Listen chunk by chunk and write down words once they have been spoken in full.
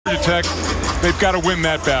Tech, they've got to win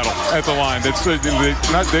that battle at the line. They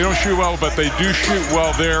don't shoot well, but they do shoot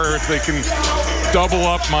well there. If they can double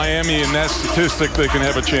up Miami in that statistic, they can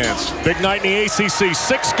have a chance. Big night in the ACC.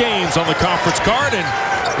 6 games on the conference card, and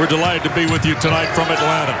we're delighted to be with you tonight from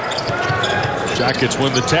Atlanta. Jackets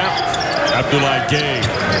win the tap. Abdoulaye Gay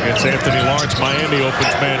against Anthony Lawrence. Miami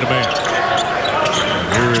opens man-to-man.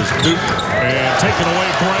 Here is Newton, and taken away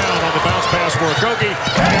Brown on the bounce pass for Okogie,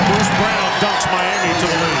 and Bruce Brown dunks Miami to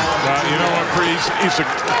the lead. You know what, he's a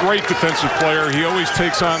great defensive player. He always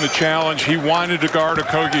takes on the challenge. He wanted to guard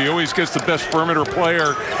Okogie. He always gets the best perimeter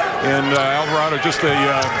player. And Alvarado just a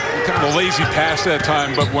kind of a lazy pass that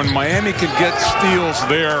time. But when Miami can get steals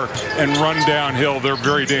there and run downhill, they're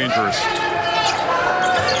very dangerous.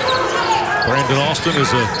 Brandon Austin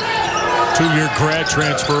is a 2-year grad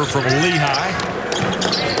transfer from Lehigh.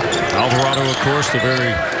 Alvarado, of course, the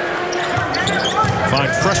very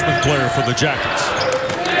fine freshman player for the Jackets.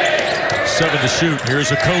 7 to shoot. Here's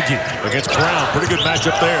Okogie against Brown. Pretty good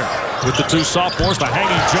matchup there with the 2 sophomores. The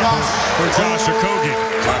hanging jumper for Josh Okogie.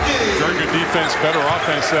 Very good defense, better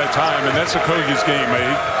offense that time, and that's Okogie's game.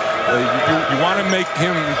 You want to make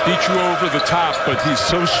him beat you over the top, but he's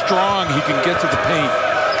so strong he can get to the paint.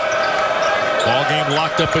 Ball game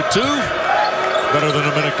locked up at 2. Better than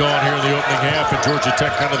a minute gone here in the opening half, and Georgia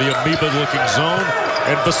Tech kind of the amoeba-looking zone.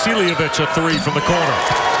 And Vasiljevic a 3 from the corner.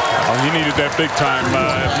 He needed that big time.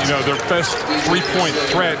 Their best 3-point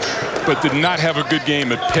threat, but did not have a good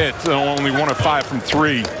game at Pitt. Only 1 of 5 from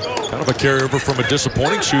 3. Kind of a carryover from a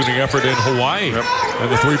disappointing shooting effort in Hawaii. Yep.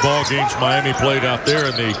 And the 3 ball games Miami played out there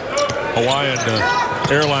in the Hawaiian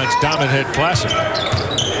Airlines Diamond Head Classic.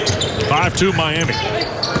 5-2 Miami.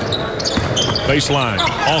 Baseline,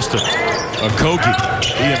 Austin, Okogie,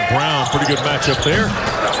 Ian Brown, pretty good matchup there.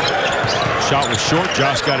 Shot was short,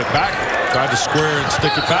 Josh got it back, tried to square and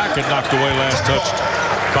stick it back, and knocked away last touched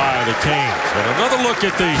by the Canes. And another look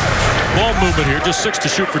at the ball movement here, just 6 to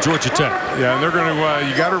shoot for Georgia Tech. Yeah, and they're going to,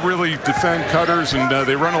 you got to really defend cutters, and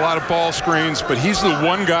they run a lot of ball screens, but he's the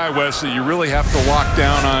one guy, Wes, that you really have to lock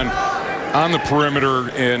down on the perimeter,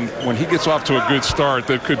 and when he gets off to a good start,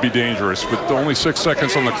 that could be dangerous. With only 6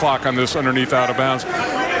 seconds on the clock on this underneath out of bounds,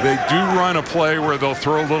 they do run a play where they'll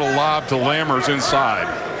throw a little lob to Lammers inside.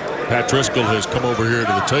 Pat Driscoll has come over here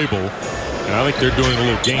to the table, and I think they're doing a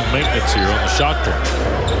little game maintenance here on the shot clock.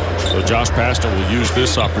 So Josh Pastner will use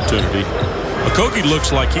this opportunity. Okogie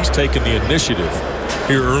looks like he's taken the initiative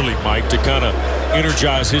here early, Mike, to kind of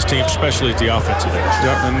energize his team, especially at the offensive end.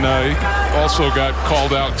 Yep, and he also got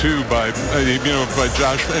called out too by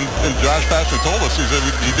Josh, and Josh Pastner told us he said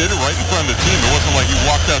he did it right in front of the team. It wasn't like he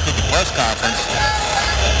walked out to the press conference.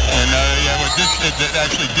 And it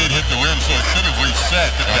actually did hit the rim, so it should have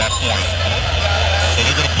reset at that point. So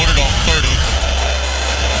they're going to put it on 30.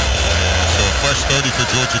 So a fresh 30 for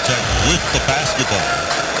Georgia Tech with the basketball.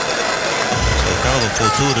 Kind of a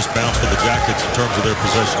fortuitous bounce for the Jackets in terms of their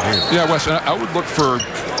possession here. Yeah, Wes, I would look for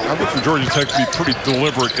Georgia Tech to be pretty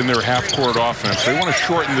deliberate in their half-court offense. They want to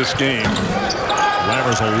shorten this game.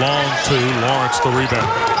 Lammers a long 2, Lawrence the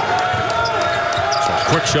rebound. So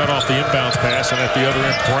quick shot off the inbounds pass, and at the other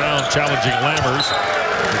end, Brown challenging Lammers.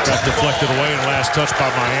 It got deflected away and last touch by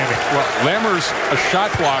Miami. Well, Lammers a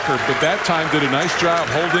shot blocker, but that time did a nice job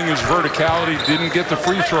holding his verticality. Didn't get the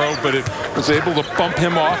free throw, but it was able to bump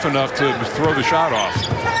him off enough to throw the shot off.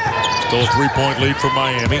 Still a 3-point lead for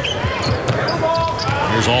Miami.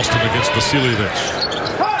 Here's Austin against Vasiljevic.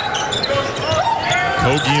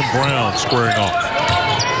 Okogie and Brown squaring off.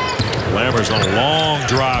 Lammers on a long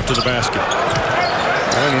drive to the basket.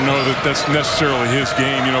 I don't know that that's necessarily his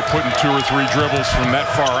game, putting 2 or 3 dribbles from that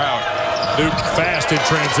far out. Duke fast in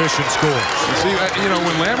transition scores. See,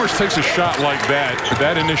 when Lammers takes a shot like that,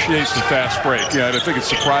 that initiates the fast break. Yeah, I think it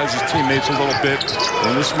surprises teammates a little bit,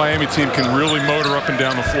 and this Miami team can really motor up and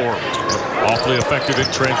down the floor. Awfully effective in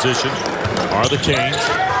transition are the Canes.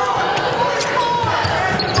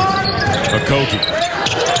 Okogie.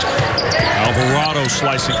 Alvarado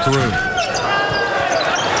slicing through.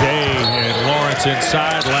 Gay and Lawrence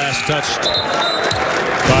inside. Last touched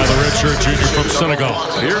by the redshirt junior from Senegal.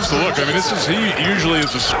 Here's the look. I mean, he usually is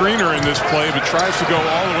a screener in this play, but tries to go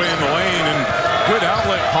all the way in the lane. And good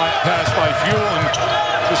outlet pass by Huell, and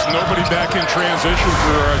just nobody back in transition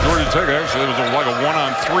for Georgia Tech. Actually, it was like a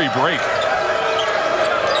 1-on-3 break.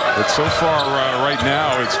 But so far, right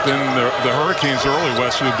now, it's been the Hurricanes early,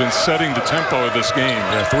 West, who have been setting the tempo of this game.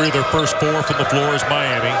 Yeah, 3 of their first 4 from the floor is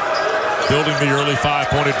Miami, building the early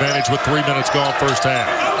 5-point advantage with 3 minutes gone first half.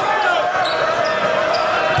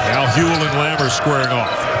 Now Huell and Lammers squaring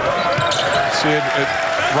off. See,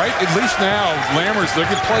 right, at least now, Lammers, they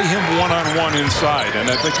can play him one-on-one inside,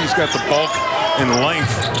 and I think he's got the bulk in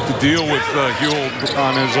length to deal with Huell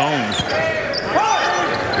on his own.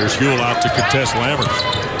 Here's Huell out to contest Lammers.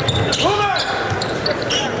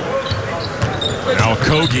 Now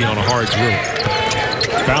Okogie on a hard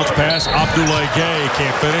dribble. Bounce pass. Abdoulaye Gay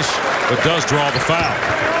can't finish, but does draw the foul.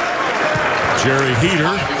 Jerry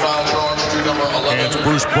Heater hands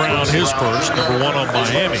Bruce Brown his first, #1 on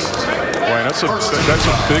Miami. Boy, that's a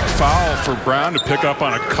big foul for Brown to pick up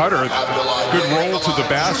on a cutter. Good roll to the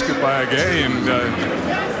basket by Gay, and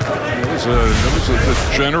it was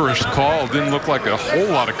a generous call. Didn't look like a whole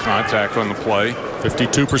lot of contact on the play.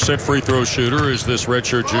 52% free throw shooter is this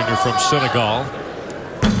redshirt junior from Senegal,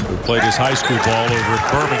 who played his high school ball over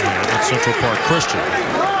at Birmingham at Central Park Christian.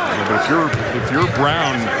 Yeah, but if you're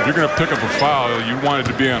Brown, if you're going to pick up a foul, you want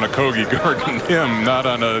it to be on Okogie guarding him, not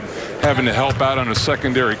on having to help out on a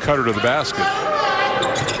secondary cutter to the basket.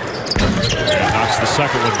 And knocks the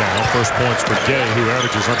second one down. First points for Gay, who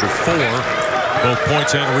averages under 4, both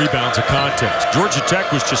points and rebounds a contest. Georgia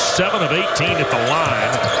Tech was just 7 of 18 at the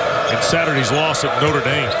line in Saturday's loss at Notre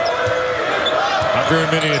Dame. Not very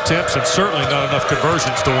many attempts and certainly not enough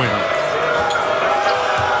conversions to win.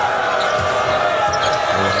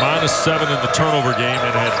 -7 in the turnover game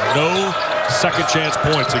and had no second chance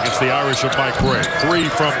points against the Irish of Mike Bray. 3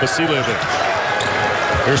 from Vasiljevic.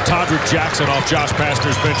 Here's Todrick Jackson off Josh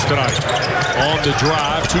Pastner's bench tonight. On the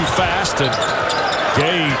drive, too fast, and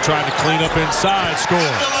Gay trying to clean up inside, score.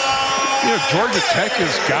 You know, Georgia Tech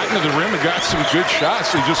has gotten to the rim and got some good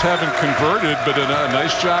shots. They just haven't converted, but a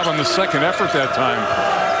nice job on the second effort that time.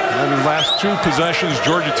 And the last 2 possessions,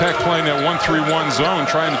 Georgia Tech playing that 1-3-1 zone,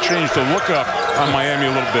 trying to change the look up on Miami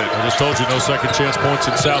a little bit. I just told you no second chance points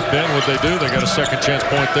in South Bend. What'd they do? They got a second chance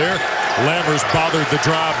point there. Lammers bothered the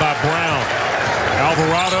drive by Brown.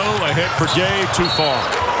 Alvarado ahead for Gay, too far.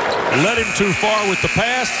 Led him too far with the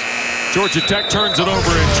pass. Georgia Tech turns it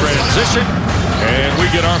over in transition. And we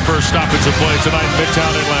get our first stoppage of play tonight in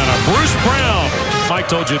Midtown Atlanta. Bruce Brown. Mike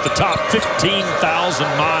told you at the top, 15,000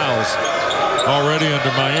 miles already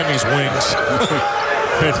under Miami's wings.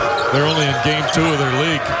 They're only in game 2 of their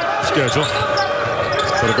league schedule.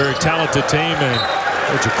 But a very talented team, and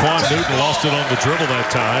Jaquan Newton lost it on the dribble that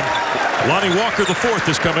time. Lonnie Walker IV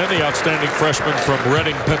has come in, the outstanding freshman from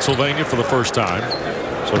Reading, Pennsylvania for the first time.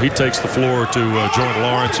 So he takes the floor to join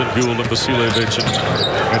Lawrence and Huell and Vasiljevic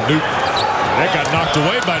and Newton. That got knocked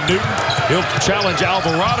away by Newton. He'll challenge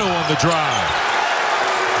Alvarado on the drive.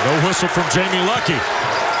 No whistle from Jamie Luckey.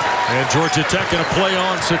 And Georgia Tech in a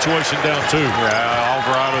play-on situation down 2. Yeah,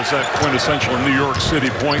 Alvarado's that quintessential New York City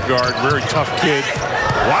point guard. Very tough kid.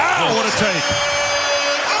 Wow, what a take.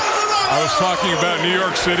 I was talking about New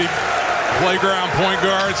York City playground point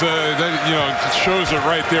guards. You know, it shows it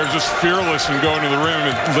right there. Just fearless and going to the rim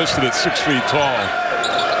and listed at 6 feet tall.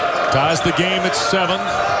 Ties the game at 7.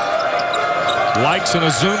 Likes and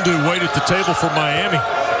Azundu wait at the table for Miami.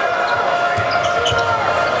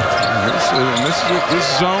 This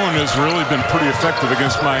zone has really been pretty effective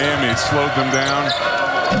against Miami. It slowed them down.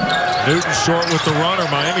 Newton short with the runner.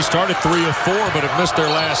 Miami started 3 of 4, but have missed their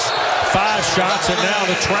last 5 shots, and now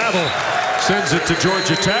the travel sends it to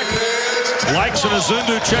Georgia Tech. Likes and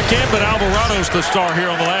Azundu check in, but Alvarado's the star here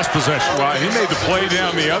on the last possession. Well, he made the play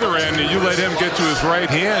down the other end, and you let him get to his right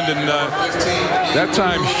hand, and that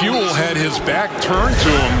time Huell had his back turned to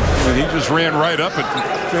him, and he just ran right up and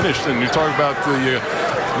finished. And you talk about the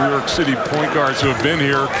New York City point guards who have been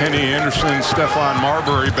here: Kenny Anderson, Stephon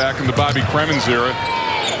Marbury back in the Bobby Cremins era.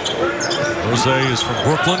 Jose is from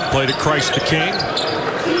Brooklyn, played at Christ the King.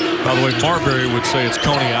 By the way, Marbury would say it's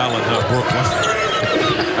Coney Island, not Brooklyn.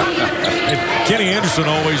 And Kenny Anderson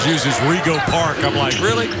always uses Rego Park. I'm like,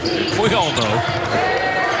 really? We all know.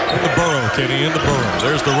 In the borough, Kenny, in the borough.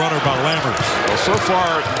 There's the runner by Lammers. Well, so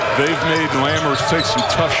far, they've made Lammers take some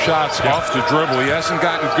tough shots off the dribble. He hasn't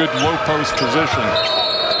gotten good low post position.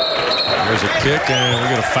 There's a kick, and we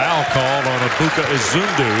get a foul called on Abuka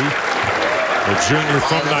Azundu, the junior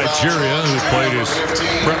from Nigeria who played his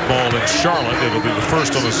prep ball in Charlotte. It'll be the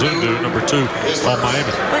first on Azundu, number 2 on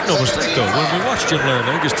Miami. Make no mistake, though, when we watched Jim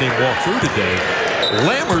Laranaga's team walk through today,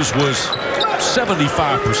 Lammers was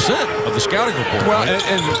 75% of the scouting report. Well, right?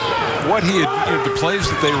 and what he had, the plays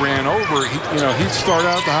that they ran over, he'd start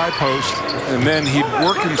out the high post, and then he'd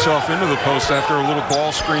work himself into the post after a little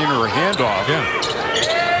ball screen or a handoff. Yeah.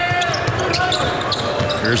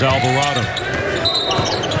 Here's Alvarado.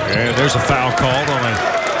 And there's a foul called on a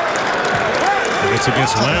And it's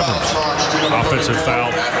against Lammers. Offensive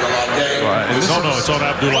foul. No, it's on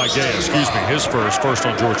Abdullah Gay. Excuse me. His first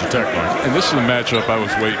on Georgia Tech. Right? And this is a matchup I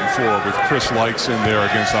was waiting for with Chris Likes in there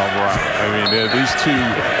against Alvarado. I mean,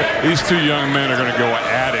 these two young men are going to go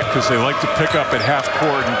at it because they like to pick up at half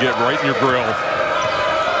court and get right in your grill.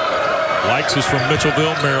 Likes is from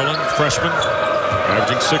Mitchellville, Maryland, freshman,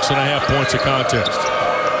 averaging 6.5 points a contest.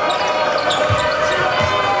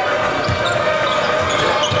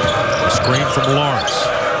 A screen from Lawrence.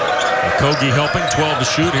 Okogie helping, 12 to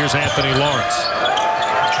shoot. Here's Anthony Lawrence.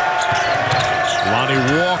 Lonnie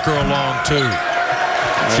Walker along two.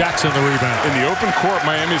 Jackson the rebound. In the open court,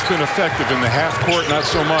 Miami's been effective. In the half court, not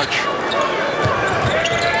so much.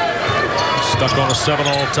 Stuck on a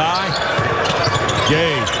 7-all tie.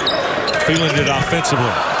 Gay feeling it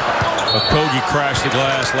offensively. Okogie crashed the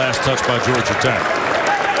glass. Last touch by Georgia Tech.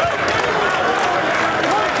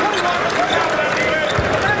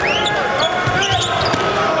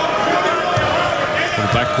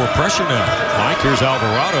 Backcourt pressure now. Mike, here's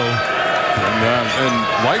Alvarado. And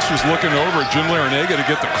Likes was looking over at Jim Larinaga to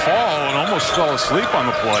get the call and almost fell asleep on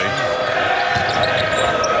the play.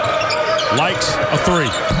 Likes a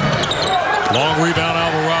three. Long rebound,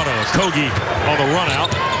 Alvarado. Okogie on the run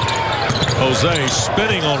out. Jose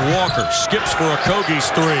spinning on Walker. Skips for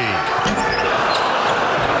Okogie's three.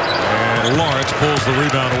 And Lawrence pulls the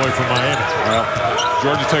rebound away from Miami. Well,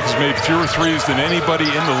 Georgia Tech has made fewer threes than anybody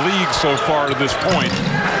in the league so far to this point.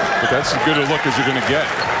 But that's as good a look as you're going to get.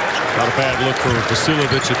 Not a bad look for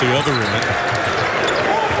Vasilovic at the other end.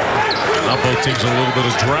 Now both teams in a little bit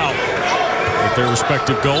of drought with their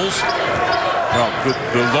respective goals. Well,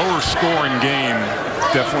 the lower scoring game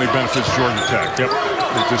definitely benefits Georgia Tech. Yep.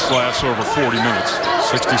 It just lasts over 40 minutes.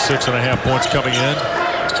 66.5 points coming in.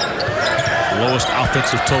 Lowest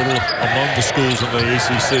offensive total among the schools in the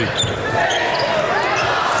ACC.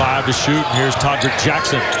 5 to shoot, and here's Todrick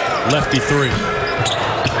Jackson, lefty three.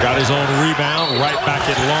 Got his own rebound, right back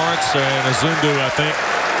at Lawrence, and Azundu, I think,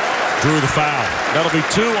 drew the foul. That'll be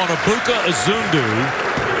 2 on Abuka Azundu,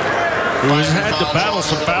 who has had to battle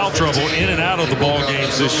some foul trouble in and out of the ball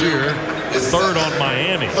games this year. 3rd on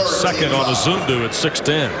Miami, 2nd on Azundu at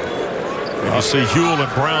 6'10". And you see Huell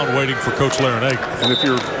and Brown waiting for Coach Larinaga. And if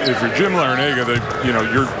you're Jim Larinaga,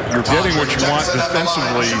 you're getting what you want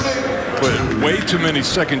defensively. But way too many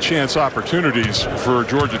second chance opportunities for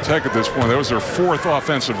Georgia Tech at this point. That was their 4th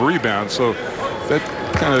offensive rebound. So that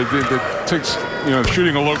kind of takes,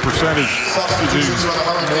 shooting a low percentage to do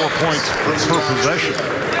more points per possession.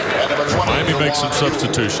 Miami makes some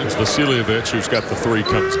substitutions. Vasiljevic, who's got the three,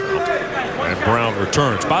 comes out. And Brown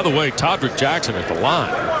returns. By the way, Todrick Jackson at the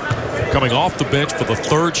line, coming off the bench for the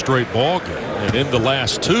 3rd straight ball game. And in the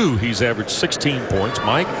last 2, he's averaged 16 points.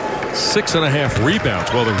 Mike, 6.5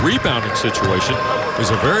 rebounds. Well, the rebounding situation is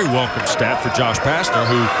a very welcome stat for Josh Pastner,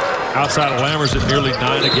 who outside of Lammers at nearly 9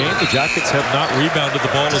 a game. The Jackets have not rebounded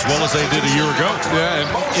the ball as well as they did a year ago. Yeah,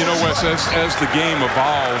 and Wes, as the game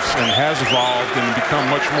evolves and has evolved and become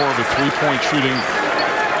much more of a three-point shooting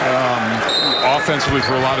offensively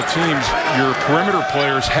for a lot of teams, your perimeter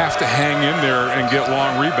players have to hang in there and get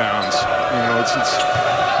long rebounds.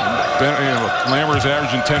 Lammers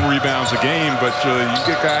averaging 10 rebounds a game, but you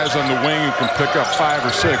get guys on the wing who can pick up 5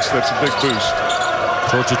 or 6. That's a big boost.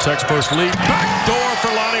 Georgia Tech's first lead. Back door for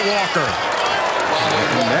Lonnie Walker.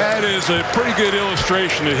 And that is a pretty good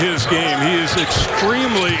illustration of his game. He is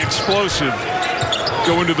extremely explosive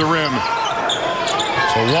going to the rim.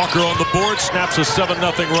 So Walker on the board, snaps a 7-0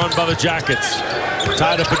 run by the Jackets.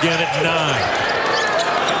 Tied up again at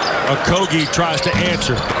 9. Okogie tries to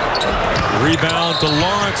answer. Rebound to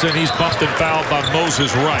Lawrence, and he's bumped and fouled by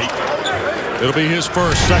Moses Wright. It'll be his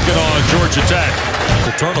first, 2nd on Georgia Tech.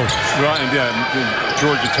 The turnover. Well, and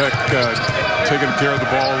Georgia Tech taking care of the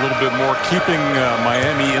ball a little bit more, keeping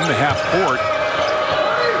Miami in the half court.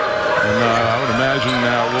 And I would imagine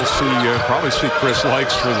we'll probably see Chris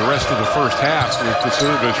Likes for the rest of the first half with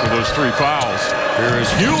Vasilovic for those 3 fouls. Here is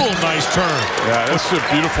Huell, nice turn. Yeah, that's a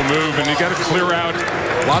beautiful move, and you got to clear out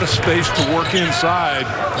a lot of space to work inside.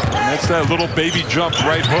 And that's that little baby jump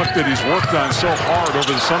right hook that he's worked on so hard over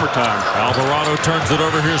the summertime. Alvarado turns it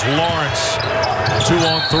over. Here's Lawrence. 2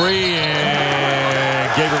 on 3, and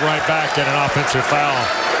gave it right back, and an offensive foul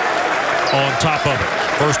on top of it.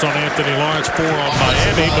 First on Anthony Lawrence, 4 on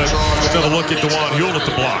Miami, but another look at Dewan Huell at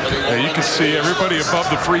the block. Yeah, you can see everybody above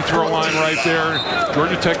the free throw line right there.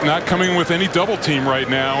 Georgia Tech not coming with any double team right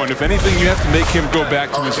now, and if anything, you have to make him go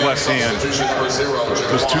back to his left hand.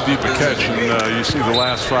 Just too deep a catch, and you see the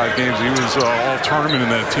last 5 games, he was all tournament in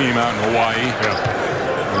that team out in Hawaii. Yeah.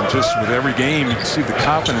 And just with every game, you can see the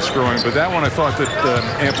confidence growing. But that one, I thought that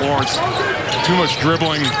Amp Lawrence, too much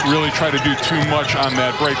dribbling, really tried to do too much on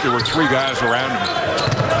that break. There were 3 guys around him.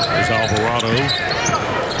 There's Alvarado.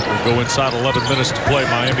 We'll go inside 11 minutes to play.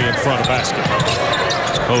 Miami in front of basket.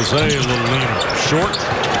 Jose a little leaner. Short.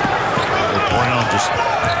 Brown just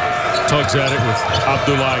tugs at it with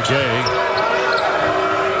Abdoulaye Gay.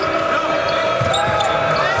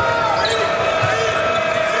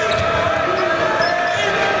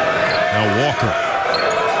 Walker.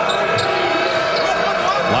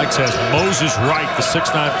 Likes has Moses Wright, the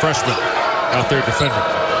 6'9" freshman, out there defending.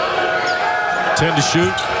 10 to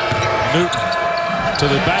shoot. Newton to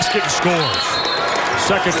the basket and scores.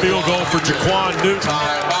 Second field goal for Jaquan Newton.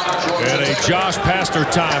 And a Josh Pastner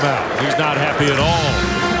timeout. He's not happy at all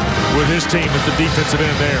with his team at the defensive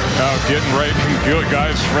end there. Getting right in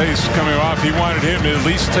guy's face coming off. He wanted him to at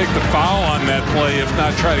least take the foul on that play, if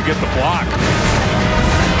not try to get the block.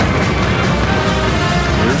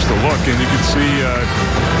 Here's the look, and you can see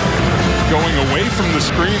going away from the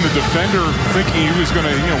screen, the defender thinking he was going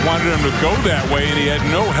to, wanted him to go that way, and he had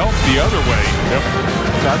no help the other way. Yep.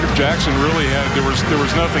 Dr. Jackson really had, there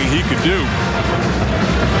was nothing he could do.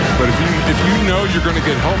 But if you know you're going to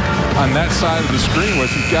get help on that side of the screen,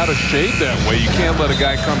 you've got to shade that way. You can't let a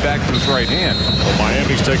guy come back to his right hand. Well,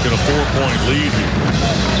 Miami's taking a 4-point lead here.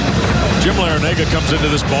 Jim Larrañaga comes into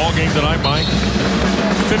this ball game tonight, Mike.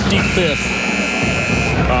 55th.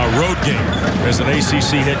 Road game as an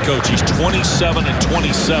ACC head coach. He's 27-27.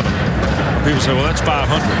 People say, well, that's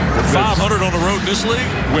 500. 500 on the road in this league?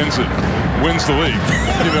 Wins it. Wins the league.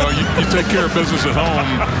 You take care of business at home,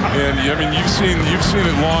 and I mean, you've seen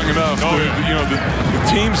it long enough. The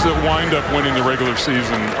teams that wind up winning the regular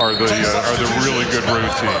season are the really good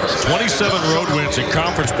road teams. 27 road wins in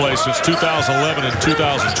conference play since 2011 and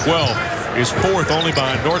 2012 is 4th only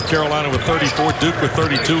behind North Carolina with 34, Duke with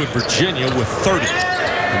 32, and Virginia with 30.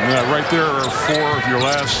 And right there are 4 of your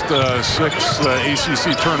last 6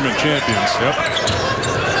 ACC tournament champions. Yep.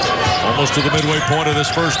 Almost to the midway point of this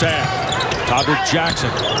first half. Todrick Jackson.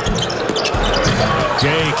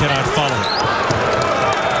 Gay cannot follow it.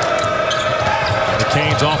 And the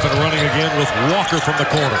Canes off and running again with Walker from the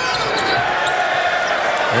corner.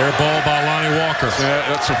 Air ball by Lonnie Walker. Yeah,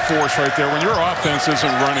 that's a force right there. When your offense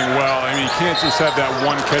isn't running well, I mean, you can't just have that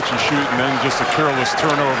one catch and shoot and then just a careless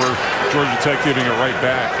turnover. Georgia Tech giving it right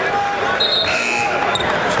back.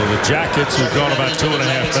 So the Jackets have gone about 2.5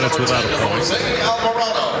 minutes without a point.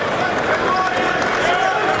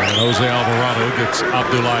 And Jose Alvarado gets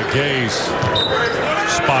Abdoulaye Gay's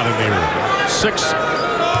spot in the area. 6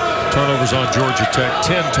 turnovers on Georgia Tech.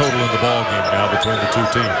 10 total in the ball game now between the two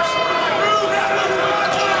teams.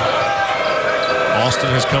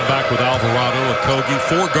 Austin has come back with Alvarado, Okogie,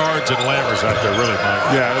 4 guards and Lammers out there, really,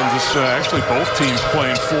 Mike. Yeah, and just actually both teams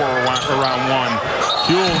playing 4 around 1.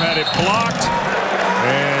 Huell had it blocked,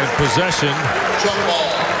 and possession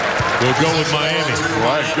will go with Miami.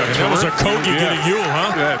 Right. And that was Okogie getting Huell,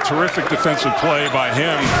 huh? Yeah, terrific defensive play by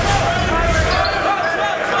him.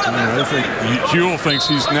 I think Huell thinks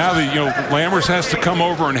he's now Lammers has to come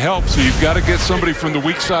over and help, so you've got to get somebody from the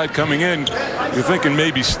weak side coming in. You're thinking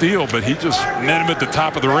maybe steal, but he just met him at the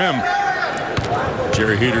top of the rim.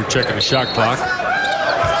 Jerry Heater checking the shot clock.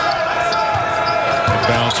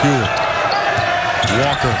 Inbounds Huell.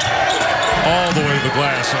 Walker all the way to the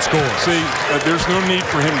glass and scores. See, there's no need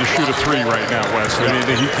for him to shoot a 3 right now, Wes. I mean,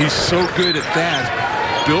 he's so good at that.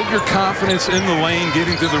 Build your confidence in the lane,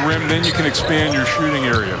 getting to the rim, then you can expand your shooting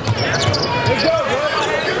area.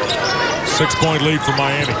 6-point lead for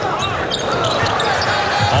Miami.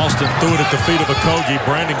 Austin threw it at the feet of Okogie.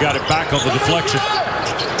 Brandon got it back on the deflection.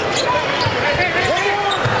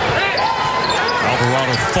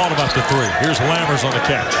 Alvarado thought about the 3. Here's Lammers on the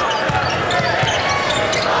catch.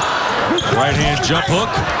 Right-hand jump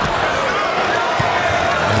hook.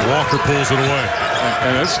 And Walker pulls it away.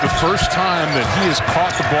 And it's the first time that he has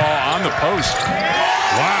caught the ball on the post.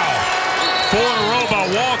 Wow. 4 in a row by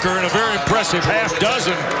Walker, and a very impressive half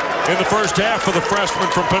dozen in the first half for the freshman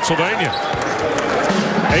from Pennsylvania.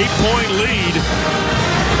 8-point lead.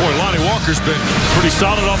 Boy, Lonnie Walker's been pretty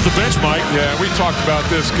solid off the bench, Mike. Yeah, we talked about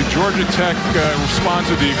this. Could Georgia Tech respond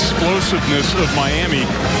to the explosiveness of Miami?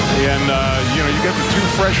 And, you got the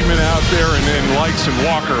 2 freshmen out there, and then Likes and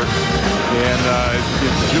Walker. And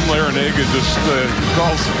Jim Larrañaga just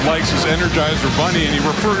calls Likes his Energizer Bunny, and he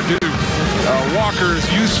referred to Walker's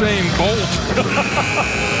Usain Bolt.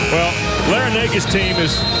 Well, Larenega's team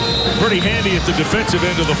is pretty handy at the defensive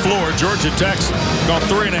end of the floor. Georgia Tech's gone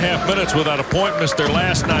 3.5 minutes without a point, missed their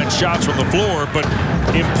last 9 shots from the floor, but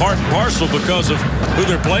in part and parcel because of who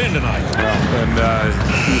they're playing tonight. And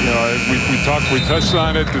you know, we touched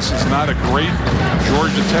on it. This is not a great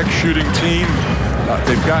Georgia Tech shooting team.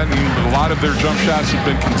 They've gotten a lot of their jump shots have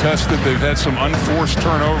been contested. They've had some unforced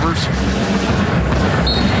turnovers.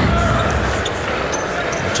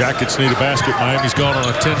 Jackets need a basket. Miami's gone on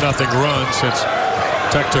a 10-0 run since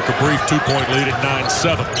Tech took a brief 2-point lead at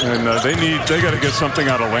 9-7. And they got to get something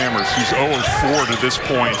out of Lammers. He's 0 of 4 to this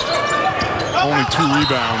point. Only 2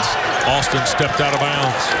 rebounds. Austin stepped out of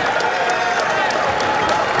bounds.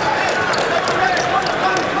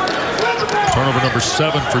 Turnover number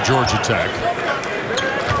 7 for Georgia Tech.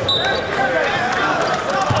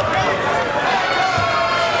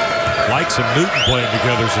 Likes and Newton playing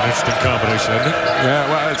together is an interesting combination, isn't it?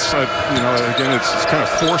 Yeah, well, it's you know, again, it's kind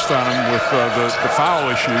of forced on him with the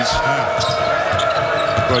foul issues.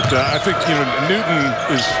 But I think, you know, Newton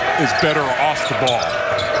is better off the ball,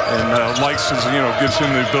 and Likes is, you know, gives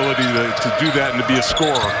him the ability to do that and to be a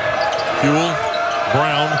scorer. Huell,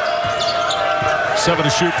 Brown, 7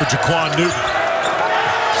 to shoot for Jaquan Newton.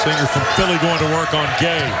 Senior from Philly going to work on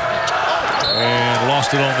Gay. And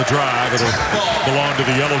lost it on the drive. It'll belong to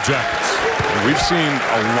the Yellow Jackets. And we've seen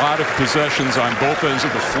a lot of possessions on both ends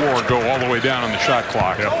of the floor go all the way down on the shot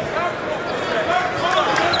clock. Yep.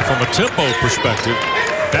 From a tempo perspective,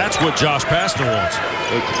 that's what Josh Pastner wants.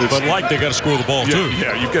 But like, they got to score the ball too.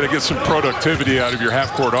 Yeah, you've got to get some productivity out of your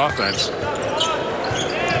half-court offense.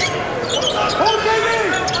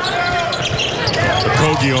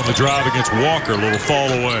 Okogie on the drive against Walker. A little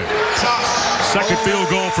fall away. Second field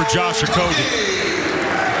goal for Josh Okogie.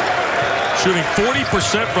 Shooting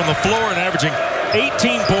 40% from the floor and averaging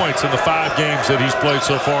 18 points in the 5 games that he's played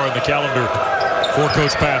so far in the calendar for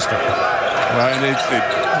Coach Pastner. Well, and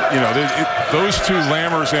you know, those two,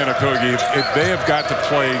 Lammers and Okogie, they have got to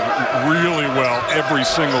play really well every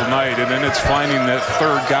single night, and then it's finding that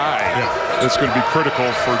third guy that's going to be critical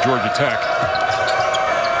for Georgia Tech.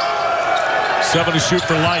 7 to shoot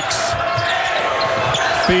for Likes.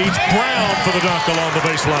 Feeds Brown for the dunk along the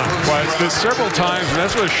baseline. Well, there's several times, and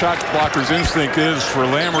that's what a shot blocker's instinct is, for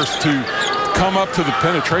Lammers to come up to the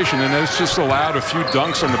penetration, and it's just allowed a few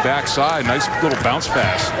dunks on the backside. Nice little bounce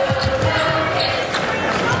pass.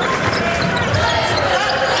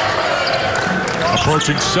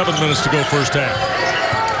 Approaching 7 minutes to go first half.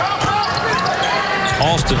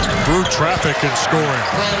 Austin through traffic and scoring.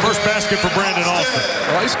 First basket for Brandon Austin.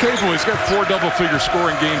 Well, he's capable. He's got 4 double-figure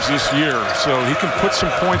scoring games this year, so he can put some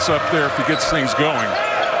points up there if he gets things going.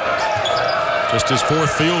 Just his 4th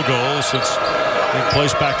field goal since being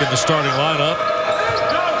placed back in the starting lineup.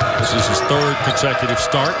 This is his 3rd consecutive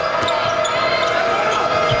start.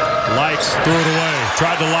 Likes threw it away.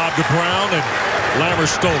 Tried to lob to Brown, and Lammers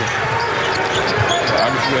stole it.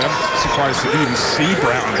 I'm surprised to even see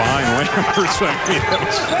Brown behind Lammers. I mean,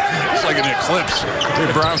 it's like an eclipse.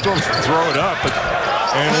 Brown throw it up,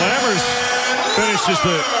 and Lammers finishes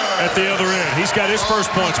at the other end. He's got his first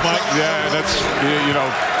points, Mike. Yeah, that's, you know,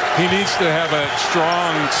 he needs to have a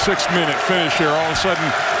strong 6-minute finish here. All of a sudden,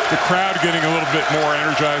 the crowd getting a little bit more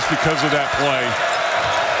energized because of that play.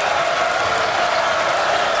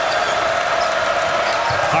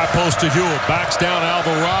 High post to Huell. Backs down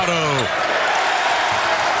Alvarado.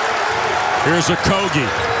 Here's Okogie.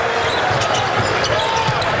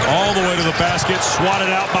 All the way to the basket. Swatted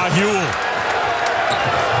out by Huell.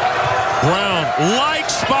 Brown.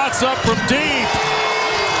 Likes spots up from deep.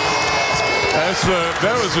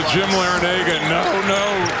 That was a Jim Larenega. No.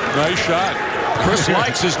 Nice shot. Chris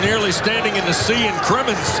Likes is nearly standing in the sea in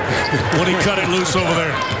Crimmins when he cut it loose over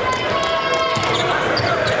there.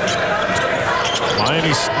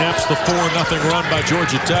 Miami snaps the 4-0 run by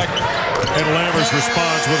Georgia Tech, and Lammers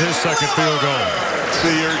responds with his 2nd field goal.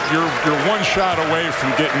 See, you're 1 shot away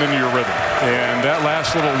from getting into your rhythm, and that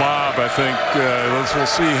last little lob, I think, we'll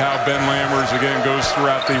see how Ben Lammers again goes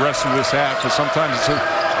throughout the rest of this half. Because sometimes it's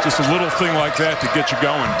just a little thing like that to get you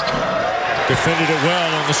going. Defended it well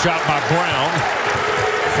on the shot by Brown.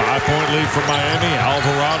 5-point lead for Miami.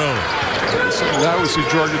 Alvarado. So now we see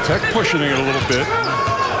Georgia Tech pushing it a little bit.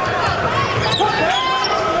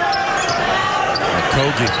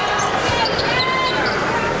 Okogie.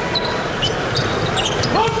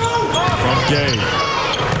 From Gay.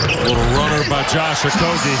 Little runner by Josh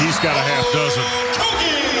Okogie. He's got a half dozen.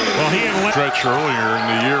 Well, he and stretch earlier in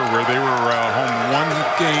the year where they were home 1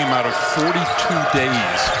 game out of 42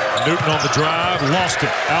 days. Newton on the drive. Lost it.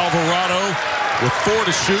 Alvarado with 4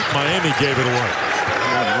 to shoot. Miami gave it away.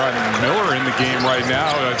 Rodney Miller in the game right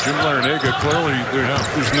now. Jim Larrañaga, clearly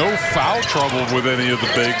there's no foul trouble with any of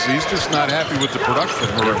the bigs. He's just not happy with the production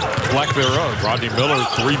or lack thereof. Rodney Miller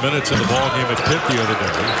 3 minutes in the ball game at Pitt the other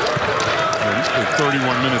day. He's played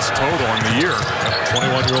 31 minutes total in the year.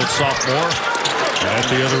 21-year-old sophomore. At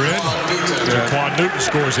the other end, Quan Newton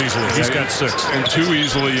scores easily. He's got 6. And 2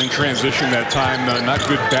 easily in transition that time. Not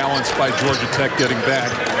good balance by Georgia Tech getting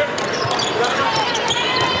back.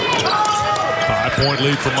 5-point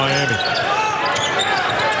lead for Miami.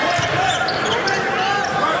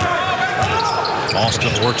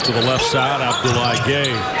 Austin works to the left side. Abdoulaye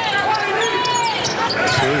Gay.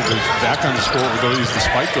 Back on the score with those,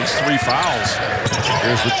 despite those 3 fouls.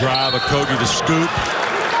 Here's the drive. Okogie the scoop.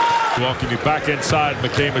 Welcome you back inside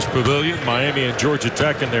McCamish Pavilion. Miami and Georgia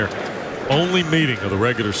Tech in their only meeting of the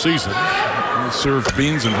regular season. We served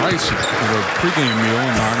beans and rice at a pregame meal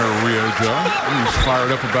in honor of Rio Joe. He's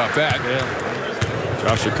fired up about that. Yeah.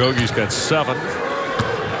 Josh Okogie's got 7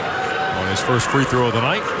 on his first free throw of the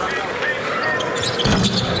night.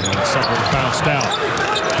 And the second one bounced out.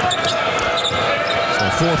 So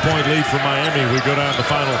a 4-point lead for Miami. We go down the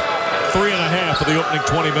final 3.5 of the opening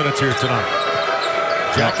 20 minutes here tonight.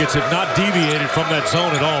 Jackets have not deviated from that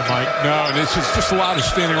zone at all, Mike. No, and it's just a lot of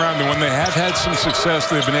standing around. And when they have had some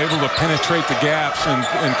success, they've been able to penetrate the gaps and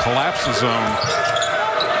collapse the zone.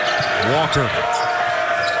 Walker.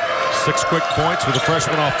 6 quick points with the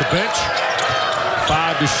freshman off the bench.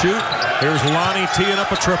 5 to shoot. Here's Lonnie teeing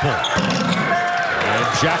up a triple. And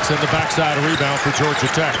Jackson, the backside rebound for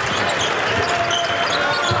Georgia Tech.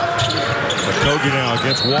 Okogie now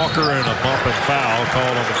against Walker, and a bump and foul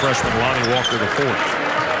called on the freshman Lonnie Walker, the 4th.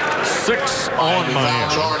 6 on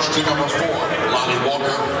Miami. Charge to number 4, Lonnie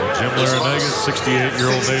Walker. Jim Larrañaga,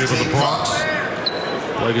 68-year-old native of the Bronx.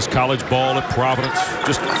 Played his college ball at Providence.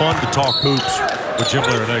 Just fun to talk hoops with Jim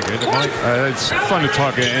Larrañaga, isn't it, Mike? It's fun to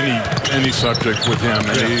talk any subject with him.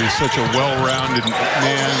 And he's such a well-rounded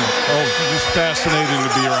man. Oh, he's fascinating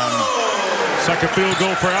to be around. Second field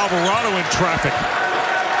goal for Alvarado in traffic.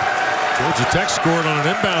 Georgia Tech scored on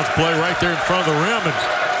an inbounds play right there in front of the rim, and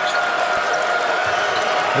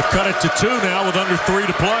they've cut it to 2 now with under 3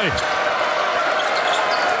 to play.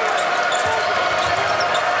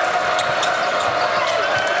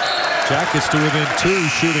 Jackets to within 2,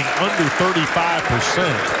 shooting under 35%.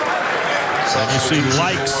 And you see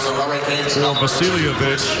Likes for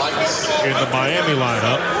Vasiljevic in the Miami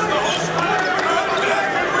lineup.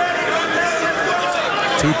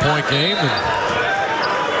 2-point game.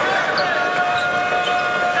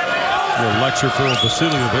 And a lecture for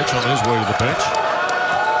Vasiljevic on his way to the bench.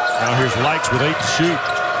 Now here's Likes with 8 to shoot.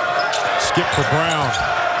 Skip for Brown.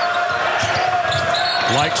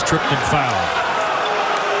 Likes tripped and fouled.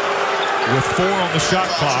 With 4 on the shot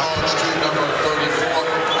clock.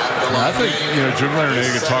 I think, Jim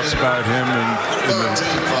Larrañaga talks about him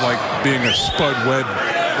like being a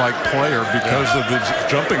spud-wed-like player because of his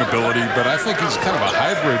jumping ability, but I think he's kind of a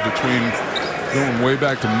hybrid between going way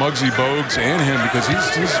back to Muggsy Bogues and him because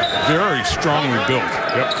he's very strongly built.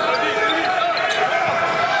 Yep.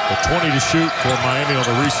 A 20 to shoot for Miami on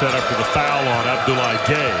the reset after the foul on Abdoulaye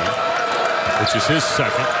Gay, which is his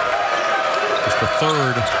second. It's the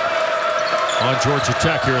 3rd on Georgia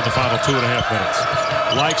Tech here in the final 2.5 minutes.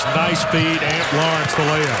 Likes nice feed. Ant Lawrence the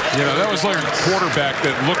layup. That was like a quarterback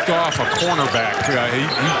that looked off a cornerback. He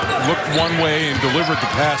looked one way and delivered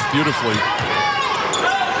the pass beautifully.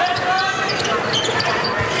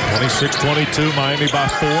 26-22, Miami by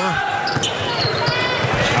 4.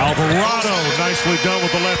 Alvarado, nicely done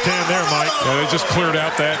with the left hand there, Mike. They just cleared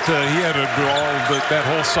out that he had that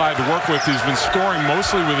whole side to work with. He's been scoring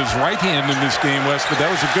mostly with his right hand in this game, Wes, but that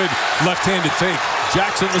was a good left-handed take.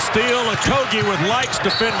 Jackson the steal, Okogie with Likes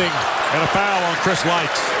defending, and a foul on Chris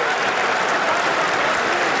Likes.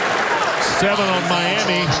 7 on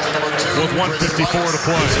Miami with 1:54 to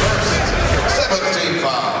play. 17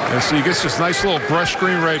 foul. And so he gets this nice little brush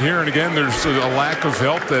screen right here, and again, there's a lack of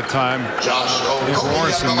help that time. Josh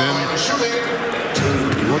Lawrence, and then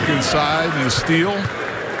look inside and the steal.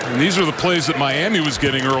 And these are the plays that Miami was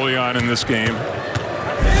getting early on in this game.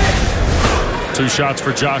 2 shots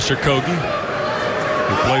for Josh Okogie,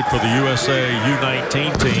 who played for the USA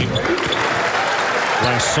U19 team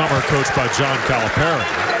last summer, coached by John Calipari.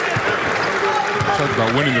 Talk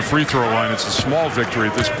about winning the free throw line. It's a small victory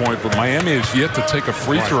at this point, but Miami has yet to take a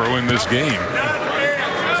free throw in this game.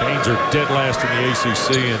 Canes are dead last in the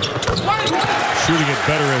ACC and shooting it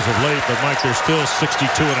better as of late, but Mike, they're still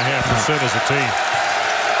 62.5% as a team.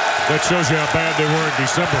 That shows you how bad they were in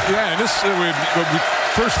December. Yeah, and this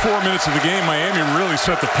first 4 minutes of the game, Miami really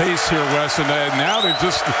set the pace here, Wes, and now they've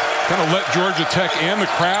just kind of let Georgia Tech and the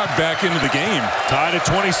crowd back into the game. Tied at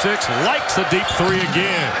 26. Likes a deep three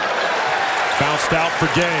again. Bounced out for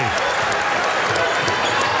Gay.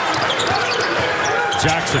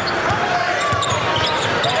 Jackson.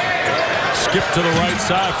 Skip to the right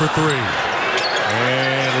side for three.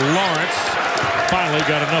 And Lawrence finally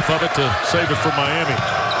got enough of it to save it for Miami.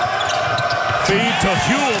 Feed to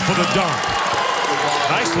Huell for the dunk.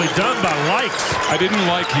 Nicely done by Likes. I didn't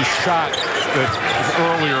like his shot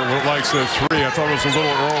earlier with Likes at three. I thought it was a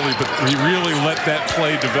little early, but he really let that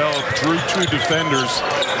play develop through two defenders.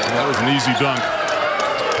 And that was an easy dunk.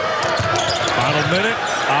 Final minute.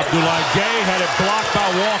 Abdoulaye Gay had it blocked by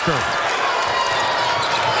Walker.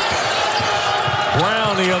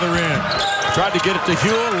 Brown the other end. Tried to get it to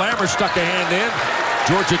Huell. Lammer stuck a hand in.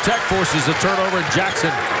 Georgia Tech forces a turnover, and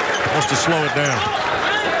Jackson wants to slow it down.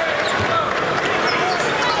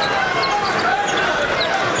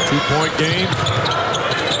 2-point game.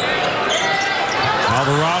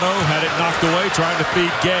 Alvarado had it knocked away, trying to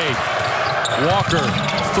feed Gay. Walker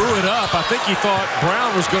threw it up. I think he thought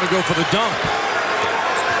Brown was going to go for the dunk.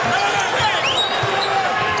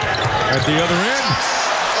 At the other end,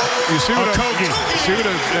 you see what Okogie.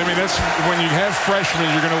 I mean, that's when you have freshmen,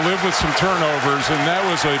 you're going to live with some turnovers, and that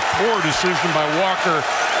was a poor decision by Walker.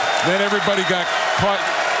 Then everybody got caught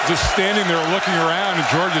just standing there looking around, and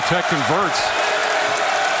Georgia Tech converts.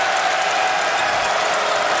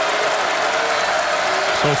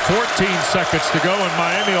 So 14 seconds to go, and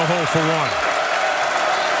Miami will hold for one.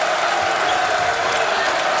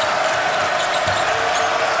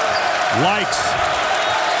 Likes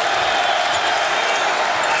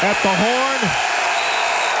at the horn,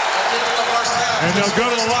 and they'll go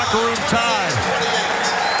to the locker room tied.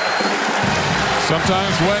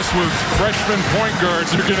 Sometimes, Wes, with freshman point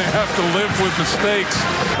guards, you're going to have to live with mistakes.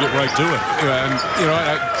 Get right to it. Yeah, and, you know,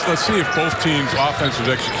 let's see if both teams' offensive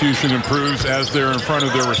execution improves as they're in front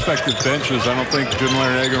of their respective benches. I don't think Jim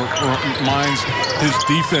Larinaga minds his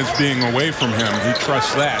defense being away from him. He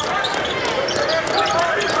trusts that.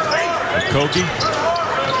 Okogie.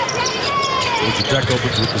 Georgia Tech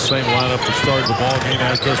opens with the same lineup that started the ball game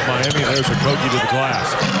as does Miami. There's Okogie to the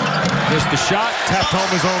glass. Missed the shot, tapped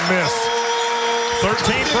home his own miss. 13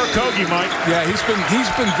 for Okogie, Mike. Yeah, he's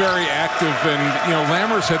been very active, and you know,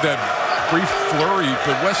 Lammers had that brief flurry,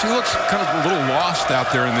 but Wes, he looks kind of a little lost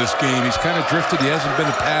out there in this game. He's kind of drifted. He hasn't been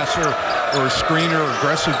a passer or a screener,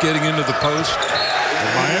 aggressive getting into the post. And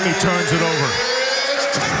Miami turns it over.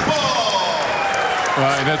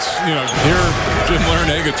 And that's, you know, here Jim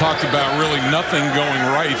Larinaga talked about really nothing going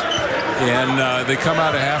right. And they come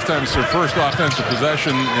out at halftime. It's their first offensive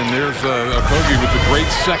possession. And there's Okogie with a great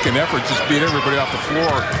second effort, just beat everybody off the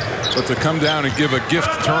floor. But to come down and give a gift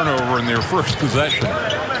turnover in their first possession.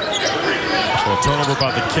 So a turnover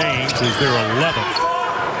by the Canes is their 11th.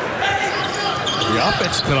 The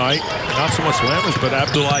offense tonight, not so much Lammers, but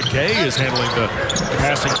Abdoulaye Gay is handling the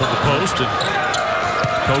passing from the post. And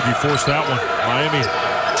Okogie forced that one. Miami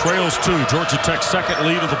trails two. Georgia Tech's second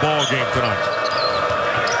lead of the ball game tonight.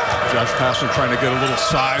 Josh Pastner trying to get a little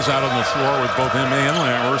size out on the floor with both him and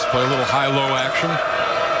Lammers. Play a little high-low action.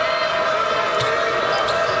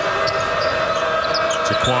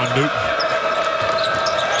 Jaquan Newton.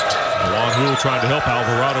 Dewan Huell trying to help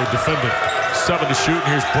Alvarado defending. 7 to shoot, and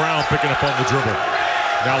here's Brown picking up on the dribble.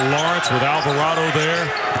 Now Lawrence with Alvarado there.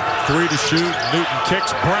 3 to shoot. Newton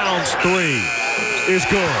kicks. Brown's 3 is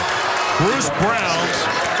good. Bruce Brown's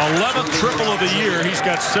 11th triple of the year. He's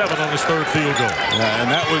got 7 on his third field goal. Yeah, and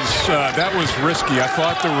that was risky. I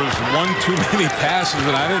thought there was one too many passes,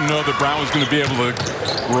 and I didn't know that Brown was going to be able to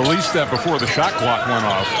release that before the shot clock went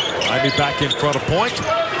off. Miami back in front of point.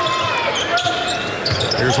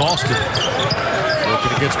 Here's Austin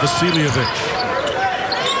working against Vasiljevic.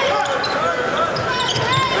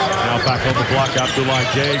 Now back on the block, Abdoulaye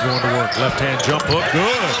Gay going to work. Left-hand jump hook,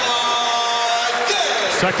 good.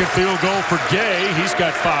 Second field goal for Gay. He's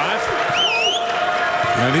got 5.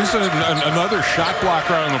 And he's another shot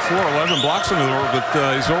blocker on the floor, 11 blocks on the floor, but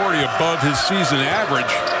he's already above his season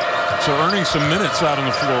average. So earning some minutes out on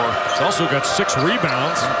the floor. He's also got 6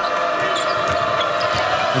 rebounds.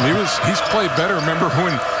 And he's played better. Remember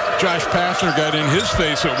when Josh Pastner got in his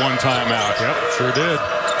face at one timeout? Yep, sure did.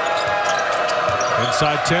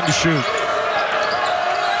 Inside 10 to shoot.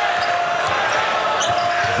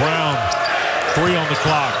 Brown. 3 on the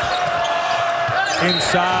clock.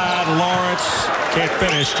 Inside, Lawrence can't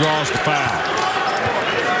finish, draws the foul.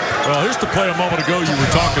 Well, here's the play a moment ago you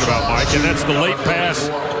were talking about, Mike, and that's the late pass.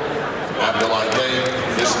 Abdoulaye Gay.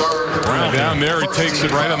 His third. Down there, he takes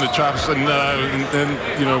it right on the chops, and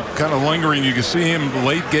you know, kind of lingering. You can see him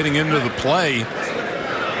late getting into the play.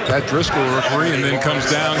 Pat Driscoll, referee, and then comes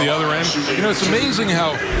down the other end. You know, it's amazing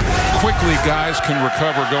how quickly guys can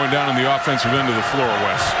recover going down on the offensive end of the floor,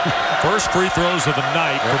 Wes. First free throws of the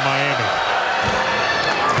night for Miami.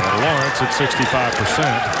 Lawrence at 65%.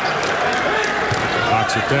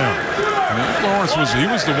 Knocks it down. Lawrence was the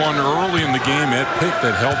one early in the game at Pitt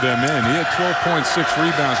that held them in. He had 12.6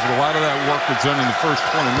 rebounds, but a lot of that work was done in the first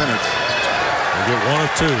 20 minutes. They get 1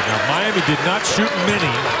 of 2. Now, Miami did not shoot many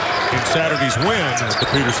in Saturday's win at the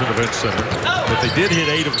Peterson Event Center, but they did hit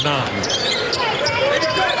 8 of 9.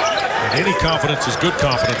 And any confidence is good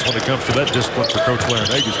confidence when it comes to that discipline for Coach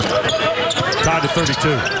Larinaga. Tied at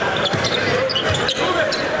 32.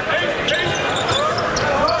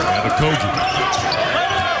 And Okogie.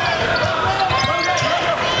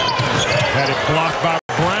 Had it blocked by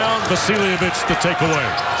Brown. Vasiljevic to take away.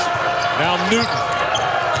 Now Newton.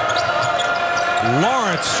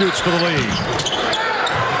 Lawrence shoots for the lead.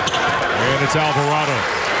 And it's Alvarado.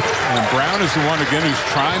 And Brown is the one, again, who's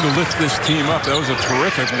trying to lift this team up. That was a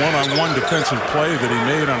terrific one-on-one defensive play that he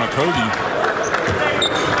made on Okogie.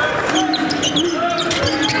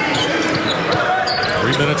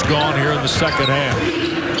 3 minutes gone here in the second half.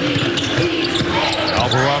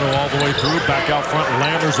 Alvarado all the way through, back out front.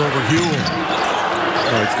 Lammers over Huell.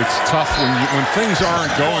 It's tough when things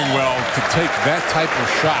aren't going well to take that type of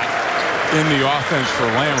shot in the offense for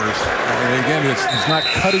Lammers. And again, he's not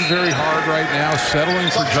cutting very hard right now,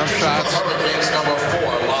 settling for jump shots.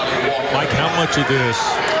 Mike, how much of this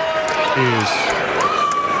is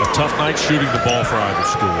a tough night shooting the ball for either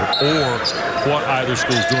school, or what either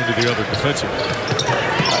school is doing to the other defensively?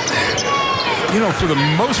 You know, for the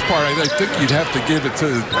most part, I think you'd have to give it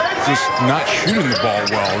to just not shooting the ball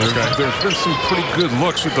well. There's been some pretty good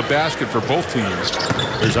looks at the basket for both teams.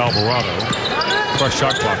 There's Alvarado. Fresh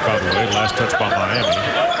shot clock, by the way. Last touch by Miami.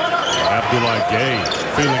 Abdullah Gay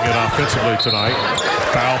feeling it offensively tonight.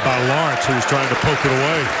 Fouled by Lawrence, who was trying to poke it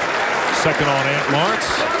away. Second on Lawrence.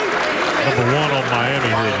 Number 1 on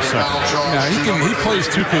Miami here in the second. Now he plays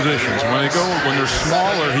 2 positions. When they're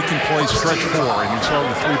smaller, he can play stretch 4, and you saw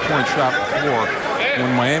the 3-point shot before.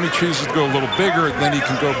 When Miami chooses to go a little bigger, then he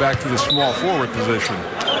can go back to the small forward position.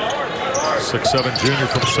 6'7" junior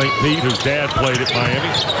from St. Pete, whose dad played at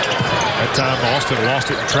Miami. That time Austin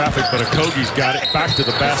lost it in traffic, but Okogie's got it back to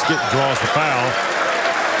the basket and draws the foul.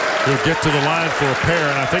 He'll get to the line for a pair,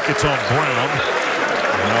 and I think it's on Brown.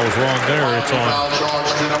 And I was wrong there. It's on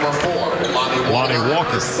Lonnie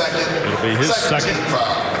Walker. It'll be his second.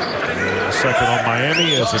 And the second on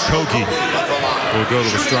Miami as Okogie will go to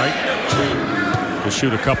the strike. He'll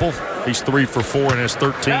shoot a couple. He's 3 for 4 and has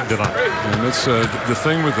 13 tonight. And that's the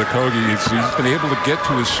thing with Okogie. He's been able to get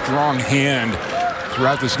to his strong hand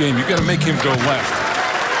throughout this game. You've got to make him go left.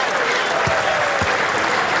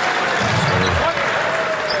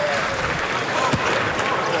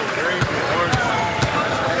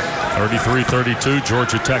 33-32,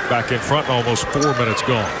 Georgia Tech back in front, almost 4 minutes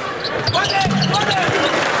gone. And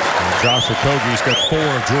Josh Okogie's got 4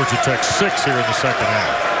 of Georgia Tech's 6 here in the second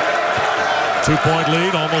half. 2-point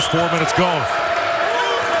lead, almost 4 minutes gone.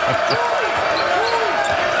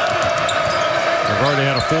 They've already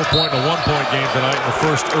had a 4-point and a 1-point game tonight in the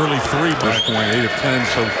first early 3 minutes. 8 of 10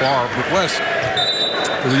 so far. But Wes,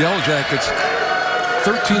 for the Yellow Jackets,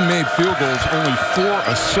 13 made field goals, only 4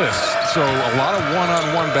 assists. So a lot of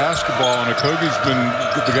one-on-one basketball, and Okogie's been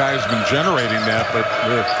the guy who's been generating that. But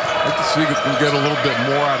I'd like to see him get a little bit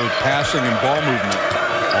more out of passing and ball movement.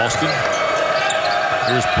 Austin.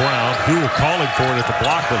 Here's Brown. Huell calling for it at the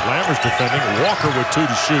block, but Lammers defending. Walker with 2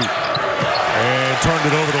 to shoot. And turned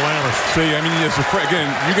it over to Lammers. See, I mean,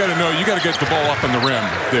 again, you got to know, you got to get the ball up on the rim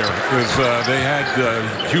there, because they had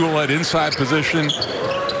Huell at inside position.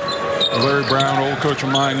 Larry Brown, old coach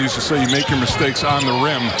of mine, used to say, you make your mistakes on the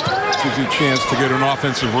rim. Gives you a chance to get an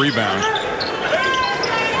offensive rebound.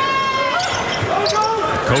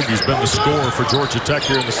 Okogie's been the scorer for Georgia Tech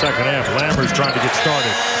here in the second half. Lammers trying to get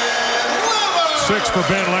started. 6 for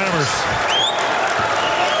Ben Lammers.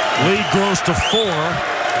 Lead grows to 4.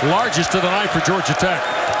 Largest of the night for Georgia Tech.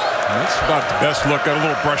 And that's about the best look. Got a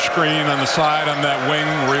little brush screen on the side on that wing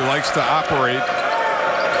where he likes to operate.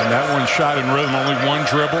 And that one shot in rhythm, only 1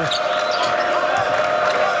 dribble.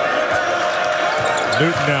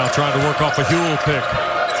 Newton now trying to work off a Huell pick.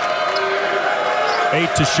 8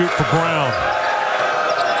 to shoot for Brown.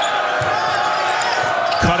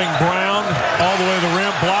 Cutting Brown all the way to the rim.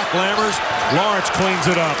 Block Lammers. Lawrence cleans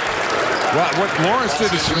it up. Well, what Lawrence did,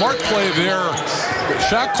 a smart play there,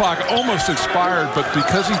 shot clock almost expired, but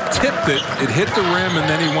because he tipped it, it hit the rim, and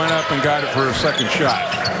then he went up and got it for a second shot.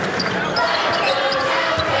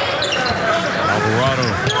 Alvarado.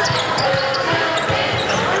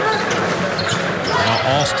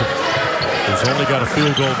 Now Austin, who's only got a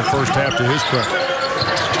field goal in the first half to his credit.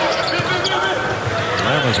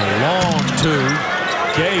 That was a long two.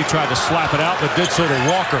 Gay tried to slap it out, but did so to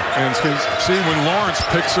Walker. And see, when Lawrence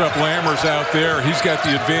picks up Lammers out there, he's got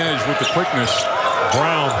the advantage with the quickness.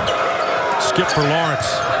 Brown, skip for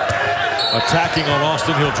Lawrence. Attacking on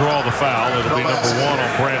Austin, he'll draw the foul. It'll be number 1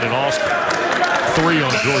 on Brandon Austin. 3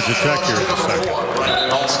 on Georgia Tech here in a second.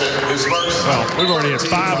 Well, we've already had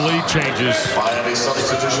 5 lead changes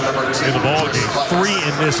in the ball game. 3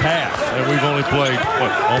 in this half, and we've only played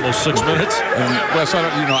what, almost 6 minutes. And Wes, I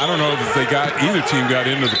don't know if either team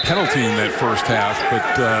got into the penalty in that first half, but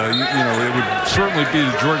it would certainly be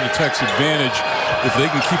to Georgia Tech's advantage if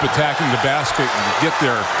they can keep attacking the basket and get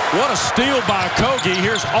there. What a steal by Okogie.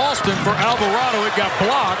 Here's Austin for Alvarado. It got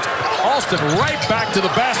blocked. Austin right back to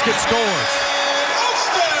the basket, scores.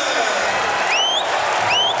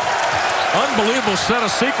 Unbelievable set of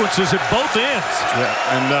sequences at both ends.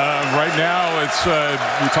 Yeah, and right now it's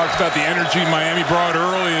we talked about the energy Miami brought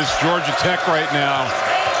early. Is Georgia Tech right now.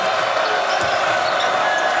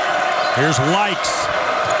 Here's Likes.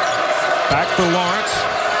 Back for Lawrence.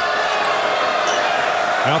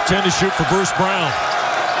 Now 10 to shoot for Bruce Brown.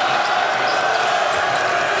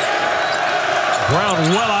 Brown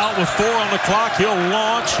well out with 4 on the clock. He'll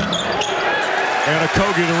launch. And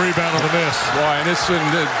Okogie the rebound on the miss. Why? And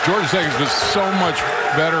Georgia Tech has been so much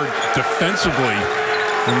better defensively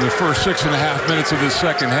in the first 6.5 minutes of this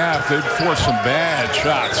second half. They've forced some bad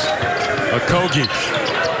shots. Okogie.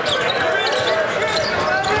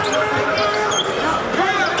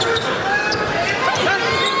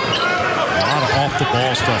 A lot of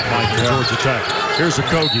off-the-ball stuff, Mike, for Georgia Tech. Here's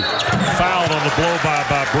Okogie. Fouled on the blow-by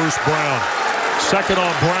by Bruce Brown. Second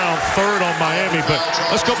on Brown, third on Miami. But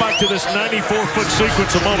let's go back to this 94-foot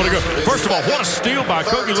sequence a moment ago. First of all, what a steal by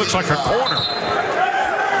Okogie. Looks like a corner.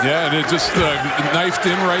 Yeah, and it just knifed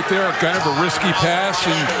in right there. Kind of a risky pass.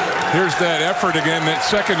 And here's that effort again, that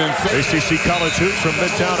second and ACC College Hoops from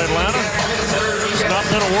Midtown Atlanta. It's not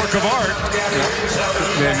been a work of art.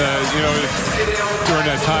 And, during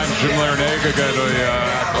that time, Jim Larinaga got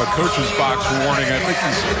a coach's box warning. I think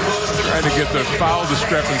he's trying to get the foul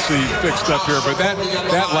discrepancy fixed up here. But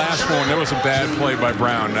that last one, that was a bad play by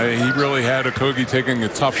Brown. He really had Okogie taking a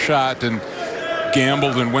tough shot and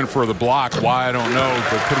gambled and went for the block. Why, I don't know,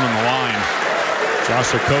 but put him in the line.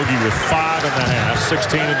 Josh Okogie with 5.5,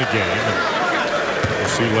 16 in the game. And you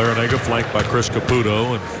see Larinaga flanked by Chris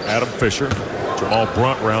Caputo and Adam Fisher. Jamal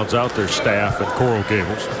Brunt rounds out their staff at Coral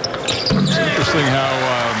Gables. It's interesting how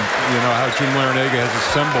Jim Larinaga has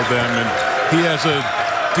assembled them, and he has a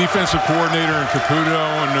defensive coordinator in Caputo,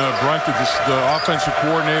 and Brunt is the offensive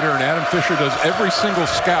coordinator, and Adam Fisher does every single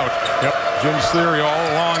scout. Yep. Jim's theory all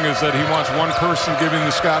along is that he wants one person giving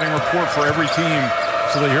the scouting report for every team,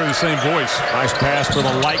 so they hear the same voice. Nice pass for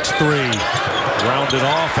the Likes 3. Rounded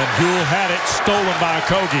off, and Huell had it, stolen by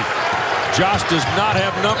Okogie. Josh does not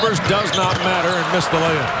have numbers, does not matter, and missed the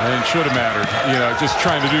layup. And should have mattered. Just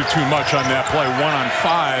trying to do too much on that play. 1 on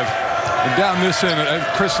 5. And down this end,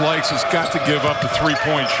 Chris Likes has got to give up the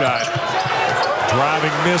 3-point shot.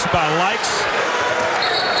 Driving miss by Likes.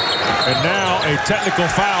 And now a technical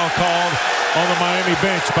foul called on the Miami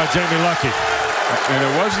bench by Jamie Luckey. And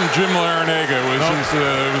it wasn't Jim Larinaga.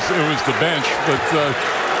 It was the bench. But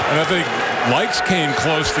and I think Likes came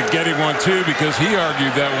close to getting one too, because he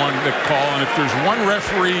argued that call. And if there's one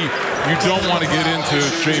referee you don't want to get into,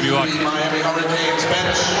 it's Jamie Luckey.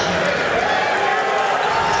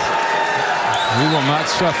 We will not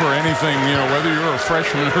suffer anything, whether you're a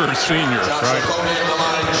freshman or a senior, right?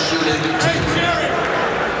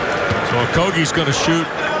 So Okogie's going to shoot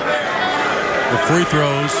the free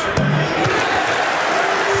throws.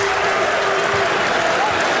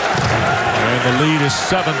 And the lead is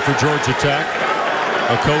 7 for Georgia Tech.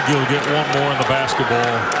 Okogie will get one more in the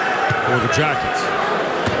basketball for the Jackets.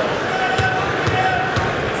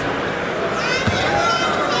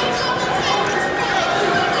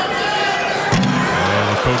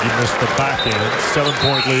 And Okogie missed the back end.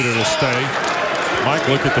 7-point lead, it'll stay. Mike,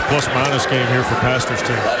 look at the plus-minus game here for Pastor's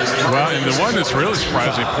team. Well, and the one that's really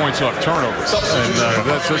surprising, points off turnovers. And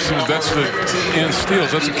that's the and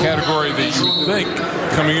steals. That's a category that you would think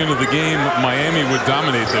coming into the game, Miami would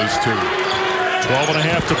dominate those two.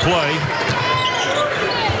 12.5 to play.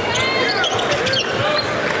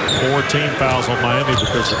 4 team fouls on Miami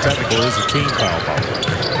because the technical is a team foul.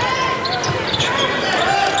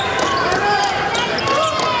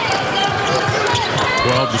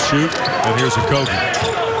 12 to shoot, and here's Okogie.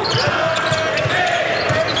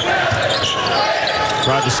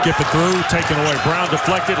 Tried to skip it through, taken away. Brown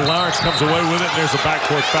deflected, Lawrence comes away with it, and there's a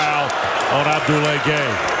backcourt foul on Abdoulaye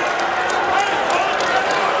Gay.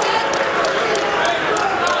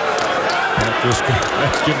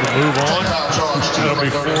 Let's give him a move on. That'll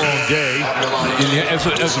be 4 on Gay.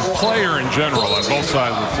 As a player in general on both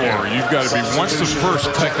sides of the floor, you've got to be, once the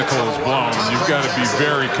first technical is blown, you've got to be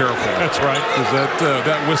very careful. That's right. Because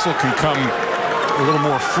that whistle can come a little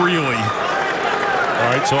more freely. All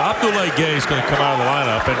right, so Abdoulaye Gay is going to come out of the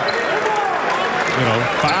lineup, and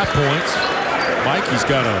 5 points. Mike, he's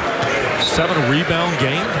got a 7-rebound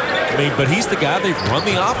game. I mean, but he's the guy they've run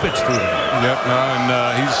the offense through. Yep,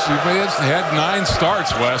 and he's had 9 starts,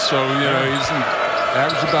 Wes. So he's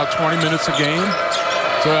averaged about 20 minutes a game.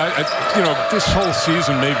 So this whole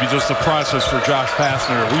season may be just a process for Josh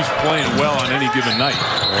Pastner, who's playing well on any given night.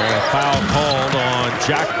 Foul called on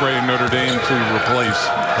Jack Bray Notre Dame to replace.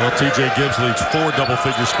 Well, T.J. Gibbs leads 4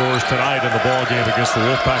 double-figure scores tonight in the ball game against the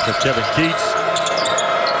Wolfpack of Kevin Keats.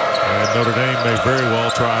 And Notre Dame may very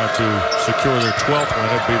well try to secure their 12th win.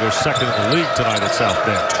 It'd be their 2nd in the league tonight at South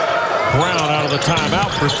Bend. Brown out of the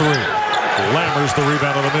timeout for 3. Lammers the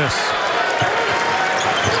rebound on the miss.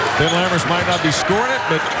 Ben Lammers might not be scoring it,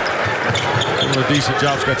 but doing a decent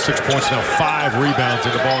job. He's got 6 points now, 5 rebounds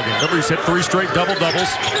in the ballgame. Remember, he's hit 3 straight double-doubles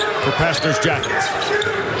for Pastner's Jackets.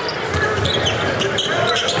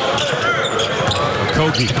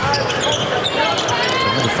 Okogie.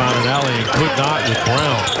 Trying to find an alley and could not with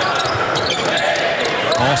Brown.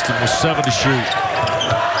 Austin with 7 to shoot.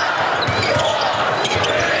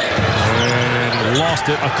 And he lost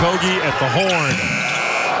it. Okogie at the horn.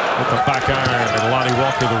 With the back iron, and Lonnie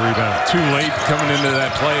Walker the rebound. Too late coming into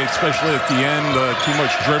that play, especially at the end. Too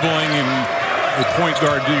much dribbling, and the point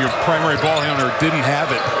guard, your primary ball handler, didn't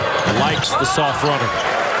have it. Likes the soft runner.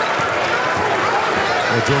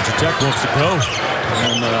 Well, Georgia Tech wants to go.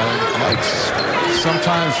 And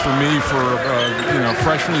sometimes for me,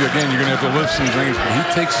 freshman, again, you're going to have to lift some things, but he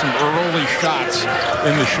takes some early shots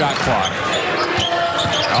in the shot clock.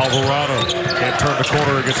 Alvarado can't turn the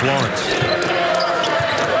corner against Lawrence.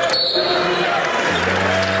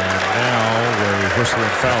 Whistling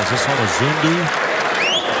fouls. This on Azundu.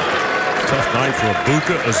 Tough night for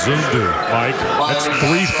Abuka Azundu, Mike. That's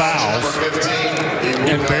 3 fouls.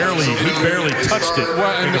 He barely touched it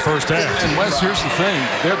in the first half. And Wes, here's the thing.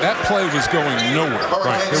 That play was going nowhere.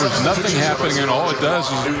 Right. There was nothing happening, and all it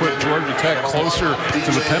does is put Georgia Tech closer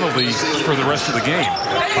to the penalty for the rest of the game.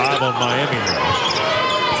 5 on Miami.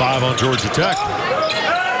 5 on Georgia Tech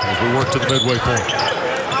as we work to the midway point.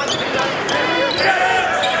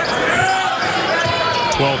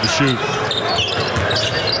 12 to shoot.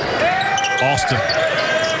 Austin.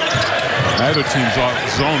 Neither team's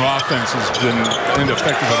zone offense has been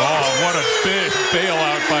ineffective at all. What a big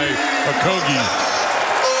bailout by Okogie.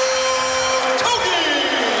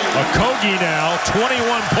 Okogie now, 21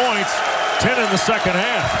 points, 10 in the second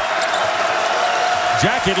half.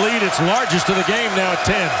 Jacket lead, its largest of the game now at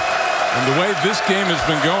 10. And the way this game has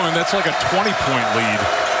been going, that's like a 20-point lead.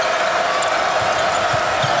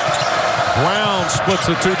 Brown splits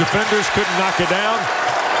the 2 defenders, couldn't knock it down.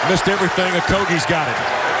 Missed everything. Okogie's got it.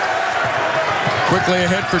 Quickly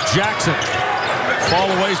ahead for Jackson. Fall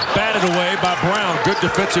away's batted away by Brown. Good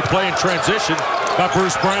defensive play in transition by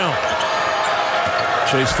Bruce Brown.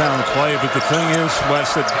 Chase down the play, but the thing is,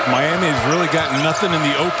 Wes, that Miami has really got nothing in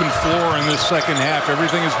the open floor in this second half.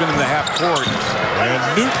 Everything has been in the half court. And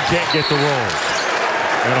Newton can't get the roll.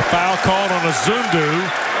 And a foul called on Azundu,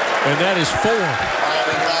 and that is 4.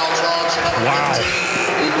 Wow.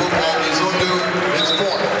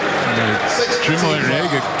 Jim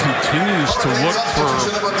Larinaga continues to look for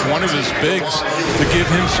one of his bigs to give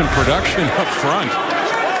him some production up front.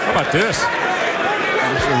 How about this?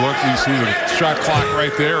 Just a look, you see the shot clock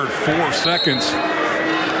right there at 4 seconds.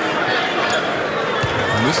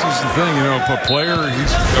 And this is the thing, a player,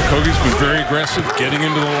 Okogie's been very aggressive, getting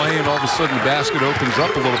into the lane. All of a sudden, the basket opens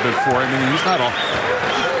up a little bit for him. I mean, he's not a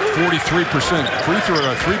 43%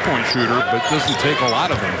 three-point shooter, but doesn't take a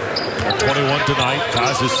lot of them. 21 tonight,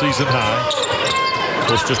 ties his season high.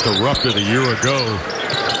 Was just erupted a year ago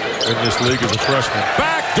in this league as a freshman.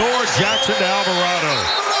 Backdoor Jackson to Alvarado.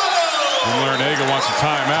 And Larinaga wants a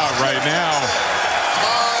timeout right now.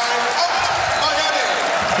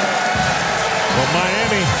 Well,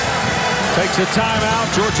 Miami takes a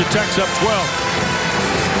timeout. Georgia Tech's up 12.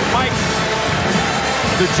 Mike,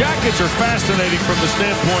 the Jackets are fascinating from the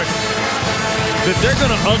standpoint that they're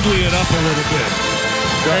going to ugly it up a little bit.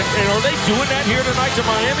 And are they doing that here tonight to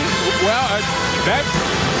Miami? Well, that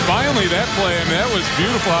finally, that play, I mean, that was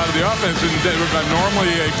beautiful out of the offense. And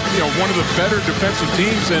normally, one of the better defensive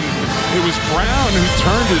teams, and it was Brown who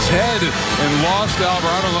turned his head and lost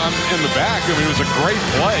Alvarado in the back. I mean, it was a great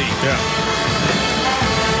play. Yeah.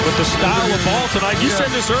 But the style of ball tonight, you said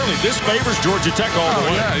this early, this favors Georgia Tech all the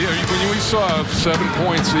way. Yeah, when we saw 7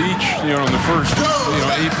 points each, in the first 8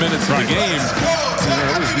 minutes of the game,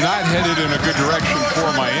 it was not headed in a good direction for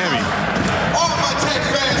Miami.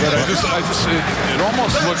 But it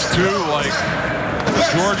almost looks too like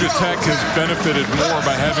Georgia Tech has benefited more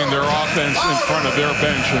by having their offense in front of their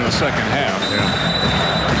bench in the second half. Yeah.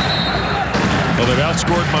 Well, they've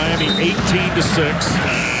outscored Miami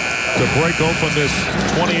 18-6. To break open this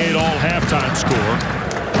 28-all halftime score.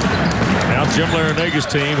 Now Jim Larinaga's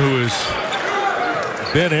team, who has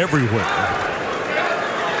been everywhere.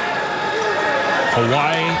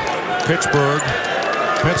 Hawaii, Pittsburgh,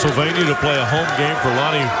 Pennsylvania to play a home game for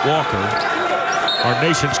Lonnie Walker. Our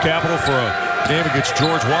nation's capital for a game against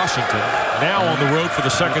George Washington. Now on the road for the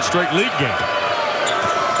second straight league game.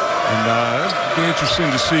 And it'd be interesting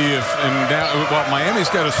to see if, Miami's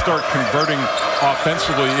got to start converting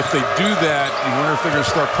offensively. If they do that, you wonder if they're going to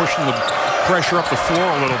start pushing the pressure up the floor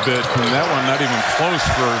a little bit. And that one not even close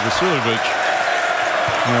for Vasiljevic.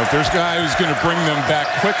 If there's a guy who's going to bring them back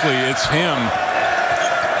quickly, it's him.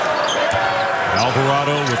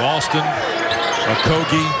 Alvarado with Austin,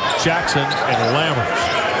 Okogie, Jackson, and Lammers.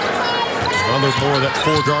 Another more of that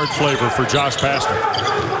four-guard flavor for Josh Pastner.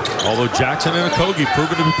 Although Jackson and Okogie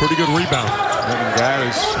proven to be pretty good rebounders. That guy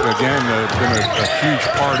has, again, been a huge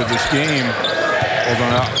part of this game,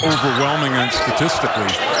 although not overwhelming and statistically.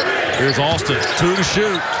 Here's Austin, 2 to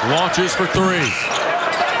shoot, launches for 3.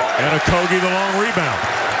 And Okogie the long rebound.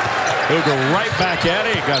 He'll go right back at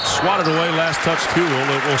it. Got swatted away last touch Huell.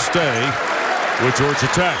 It will stay with Georgia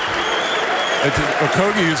Tech.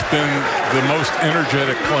 Okogie has been the most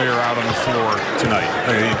energetic player out on the floor tonight.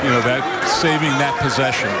 That saving that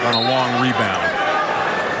possession on a long rebound.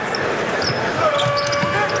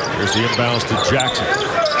 Here's the inbounds to Jackson.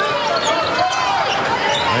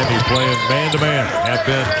 Miami playing man-to-man. Have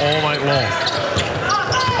been all night long.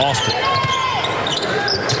 Austin.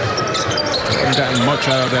 Haven't gotten much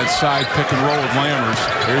out of that side pick and roll with Lammers.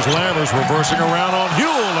 Here's Lammers reversing around on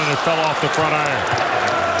Huell, and it fell off the front iron.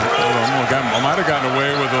 I might have gotten away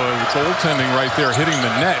with a goaltending right there, hitting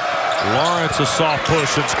the net. Lawrence a soft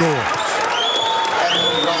push and scores.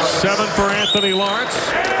 7 for Anthony Lawrence.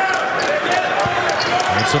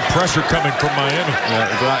 And some pressure coming from Miami.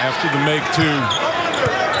 After the make, too.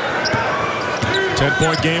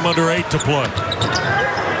 10-point game under 8 to play.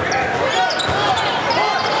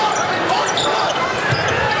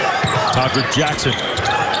 Todrick Jackson.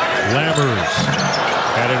 Lammers.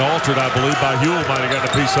 Had it altered, I believe, by Huell. Might have gotten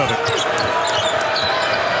a piece of it.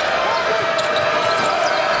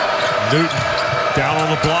 Newton down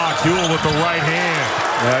on the block. Huell with the right hand.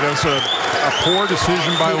 That was a poor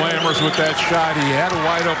decision by Lammers with that shot. He had a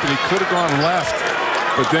wide open. He could have gone left.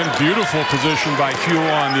 But then beautiful position by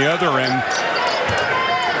Huell on the other end.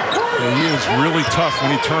 And he is really tough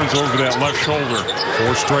when he turns over that left shoulder.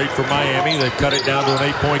 4 straight for Miami. They've cut it down to an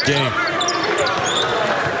 8-point game.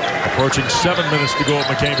 Approaching 7 minutes to go at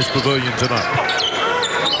McCamish Pavilion tonight.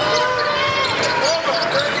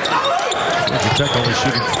 Georgia Tech only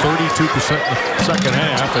shooting 32% in the second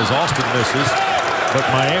half as Austin misses, but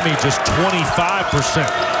Miami just 25%.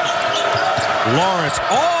 Lawrence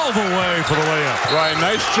all the way for the layup. Right,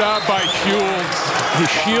 nice job by Huell. He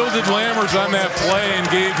shielded Lammers on that play and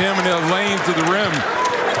gave him a lane to the rim.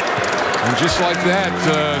 And just like that,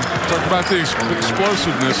 talk about the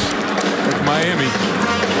explosiveness of Miami.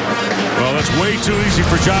 Well, that's way too easy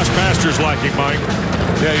for Josh Pastner's liking, Mike.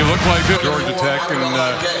 Yeah, you look like Georgia Tech, and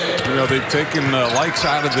they've taken likes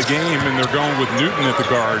out of the game, and they're going with Newton at the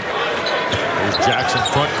guard. There's Jackson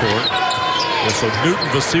front court. Yeah, so Newton,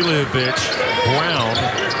 Vasiljevic, Brown,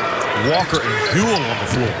 Walker, and Huell on the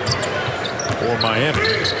floor for Miami.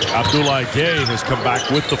 Abdoulaye Gay has come back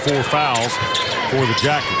with the 4 fouls for the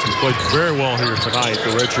Jackets. He's played very well here tonight,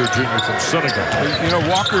 the redshirt junior from Senegal.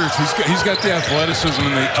 Walker, he's got the athleticism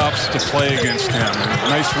and the ups to play against him.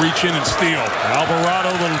 Nice reach in and steal.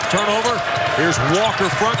 Alvarado, the turnover. Here's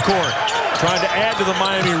Walker front court, trying to add to the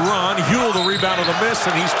Miami run. Huell the rebound of the miss,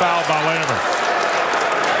 and he's fouled by Lammers.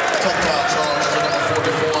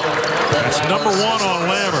 That's number 1 on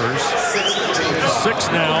Lammers. 6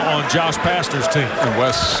 now on Josh Pastner's team. And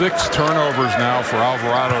West, 6 turnovers now for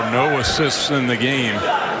Alvarado. No assists in the game.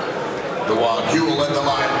 Dewan Huell at the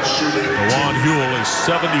line shooting. Dewan Huell is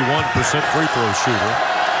 71% free throw shooter.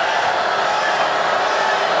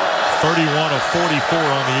 31 of 44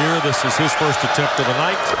 on the year. This is his first attempt of the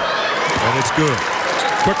night, and it's good.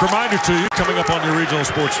 Quick reminder to you, coming up on your regional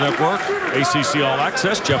sports network, ACC All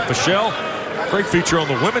Access, Jeff Fischel. Great feature on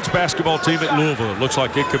the women's basketball team at Louisville. It looks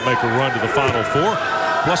like it could make a run to the Final Four.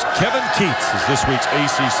 Plus, Kevin Keats is this week's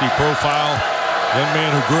ACC profile. Young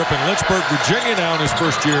man who grew up in Lynchburg, Virginia, now in his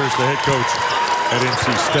first year as the head coach at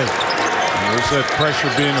NC State. And there's that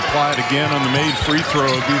pressure being applied again on the made free throw.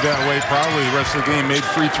 It'll be that way probably the rest of the game. Made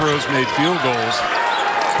free throws, made field goals.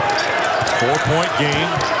 4-point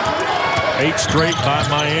game. 8 straight by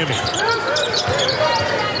Miami.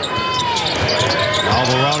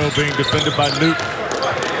 Alvarado being defended by Newton.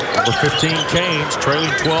 Number 15, Canes, trailing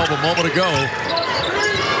 12 a moment ago.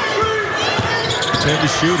 10 to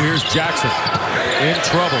shoot. Here's Jackson. In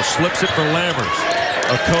trouble. Slips it for Lammers.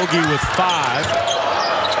 Okogie with 5.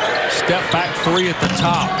 Step back 3 at the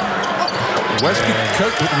top. West,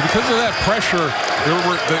 because of that pressure,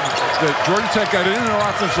 Georgia Tech got in their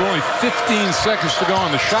offense with only 15 seconds to go on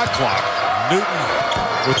the shot clock. Newton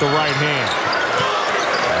with the right hand.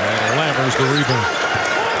 And Lammers the rebound.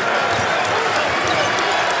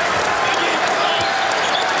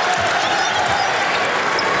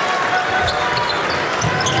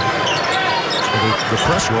 The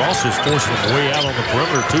pressure also is forcing them way out on the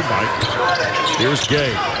perimeter too, Mike. Here's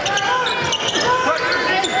Gay.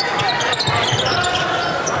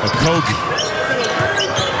 Okogie.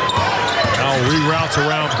 Now reroutes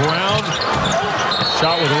around Brown.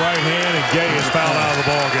 Shot with the right hand, and Gay is fouled out of the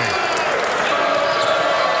ball game.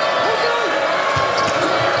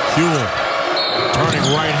 Huell turning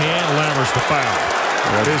right hand, Lammers the foul.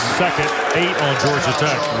 His second, 8 on Georgia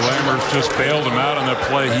Tech. Lammers just bailed him out on that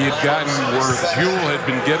play. He had gotten where Huell had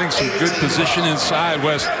been getting some good position inside.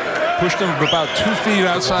 West pushed him about 2 feet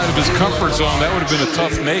outside of his comfort zone. That would have been a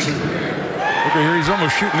tough make. Look at here, he's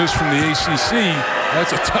almost shooting this from the ACC.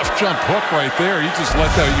 That's a tough jump hook right there. You just let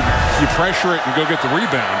that, you pressure it and go get the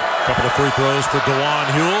rebound. A couple of free throws for Dewan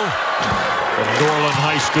Huell from Norland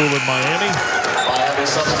High School in Miami.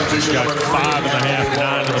 He's got 5.5,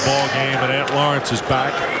 9 in the ball game, and Ant Lawrence is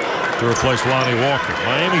back to replace Lonnie Walker.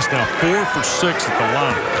 Miami's now 4 for 6 at the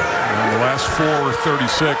line. And the last 4 are 36.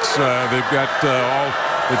 They've got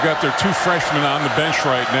their 2 freshmen on the bench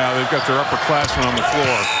right now. They've got their upperclassmen on the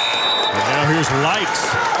floor. And now here's Likes.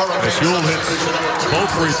 As Huell hits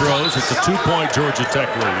both free throws, it's a 2-point Georgia Tech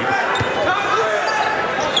lead.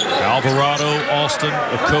 Alvarado, Austin,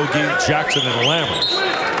 Okogie, Jackson, and Lammers.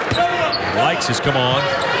 Likes has come on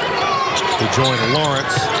to join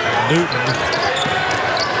Lawrence, Newton.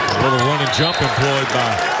 A little run and jump employed by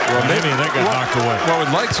Miami, and that got knocked away. Well,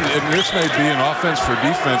 with Likes, this may be an offense for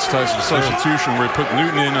defense type of substitution where he put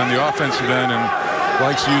Newton in on the offensive end and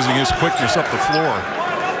Likes using his quickness up the floor.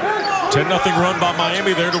 10-0 run by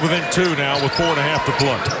Miami. They're to within 2 now with 4.5 to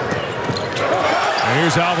play. And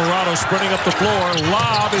here's Alvarado sprinting up the floor.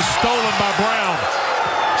 Lob is stolen by Brown.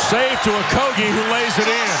 Save to Okogie, who lays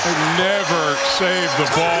it in. They never save the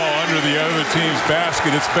ball under the other team's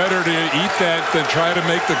basket. It's better to eat that than try to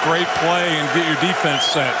make the great play and get your defense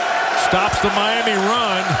set. Stops the Miami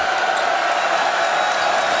run.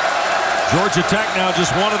 Georgia Tech now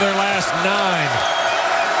just one of their last 9.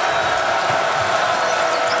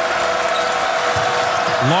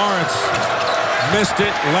 Lawrence missed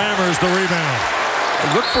it. Lammers the rebound.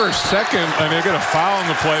 Look for a second, and they get a foul on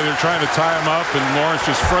the play. They're trying to tie him up, and Lawrence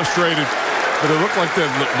just frustrated. But it looked like that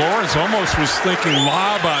Lawrence almost was thinking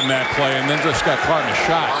lob on that play, and then just got caught in a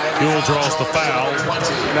shot. Huell draws the foul.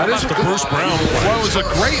 That is the Bruce Brown play. Well, it was a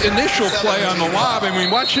great initial play on the lob. I mean,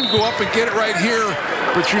 watch him go up and get it right here,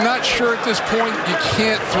 but you're not sure at this point. You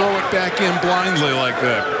can't throw it back in blindly like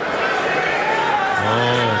that.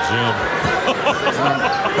 Oh, Jim.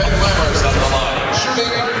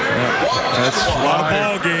 That's a lot of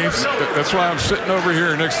ball games. That's why I'm sitting over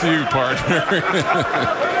here next to you, partner.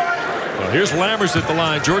 Well, here's Lammers at the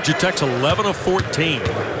line. Georgia Tech's 11 of 14.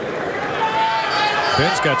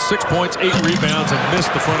 Ben's got 6 points, 8 rebounds, and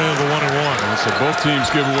missed the front end of the 1-and-1. So both teams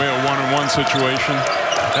give away a 1-and-1 situation.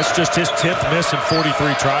 That's just his 10th miss in 43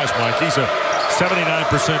 tries, Mike. He's a 79%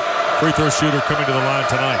 free throw shooter coming to the line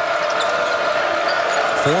tonight.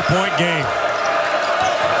 4-point game.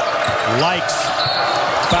 Likes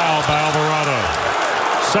foul by Alvarado.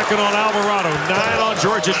 Second on Alvarado, 9 on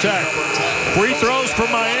Georgia Tech. Free throws for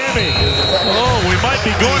Miami. Oh, we might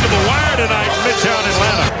be going to the wire tonight in Midtown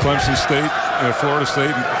Atlanta. Clemson State and Florida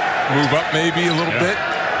State move up maybe a little bit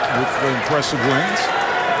with impressive wins.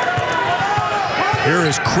 Here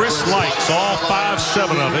is Chris Likes, all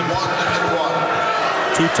 5'7" of him.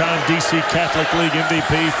 2-time DC Catholic League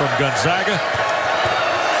MVP from Gonzaga.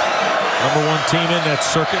 Number 1 team in that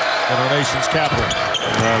circuit in our nation's capital.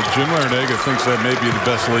 Jim Larinaga thinks that may be the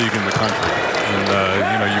best league in the country. And,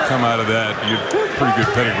 you know, you come out of that, you pretty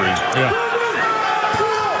good pedigree. Yeah.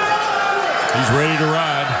 He's ready to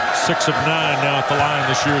ride. 6 of 9 now at the line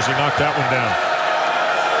this year as he knocked that one down.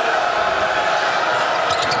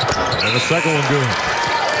 And the second one good.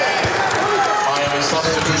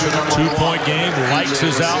 2-point game. Lights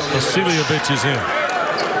is out. Vasiljevic is in.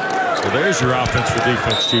 So there's your offense for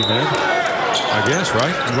defense, G-Man. I guess,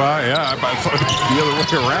 right? Well, yeah. I thought the other way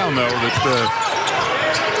around, though.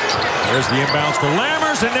 There's the inbounds for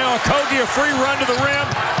Lammers, and now Okogie, a free run to the rim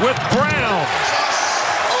with Brown.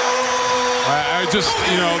 I just,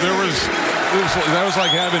 you know, that was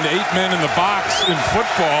like having 8 men in the box in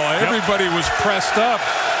football. Everybody was pressed up.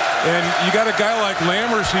 And you got a guy like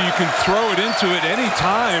Lammers who you can throw it into at any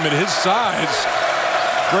time at his size.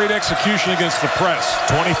 Great execution against the press.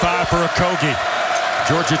 25 for Okogie.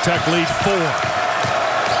 Georgia Tech lead 4.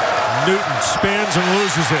 Newton spins and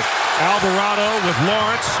loses it. Alvarado with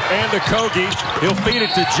Lawrence and Okogie. He'll feed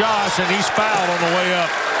it to Josh, and he's fouled on the way up.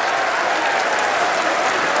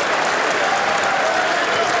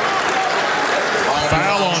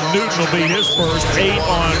 Foul on Newton will be his first. 8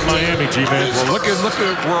 on Miami, G-Man. Well, look at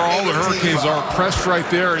where all the Hurricanes are pressed right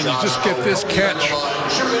there, and you just get this catch.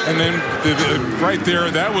 And then right there,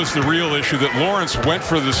 that was the real issue, that Lawrence went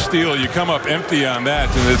for the steal. You come up empty on that,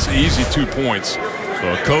 and it's easy 2 points. So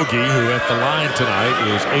Okogie, who at the line tonight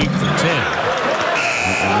is 8 for 10.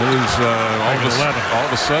 All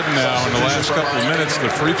of a sudden now, in the last couple of minutes, the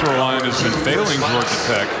free throw line has been failing Georgia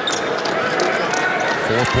Tech.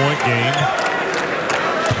 4-point game.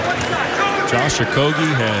 Josh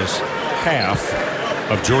Okogie has half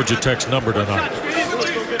of Georgia Tech's number tonight.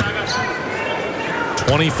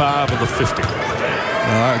 25 of the 50.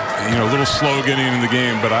 You know, a little slow getting in the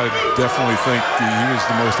game, but I definitely think he was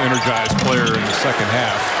the most energized player in the second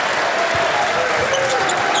half.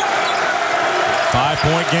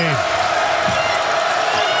 5-point game.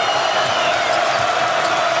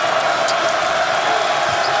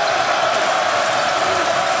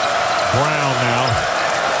 Brown now.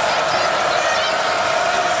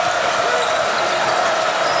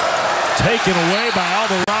 Taken away by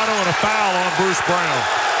Alvarado, and a foul on Bruce Brown.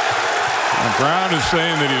 And Brown is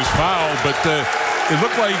saying that he was fouled, but it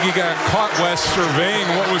looked like he got caught West surveying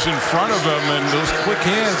what was in front of him, and those quick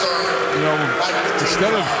hands, you know,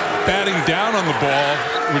 instead of batting down on the ball,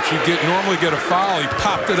 which you normally get a foul, he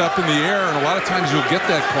popped it up in the air, and a lot of times you'll get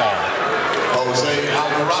that call.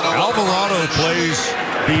 Alvarado plays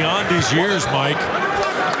beyond his years, Mike.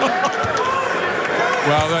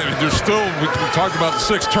 Well, there's still, we talked about the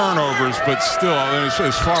 6 turnovers, but still,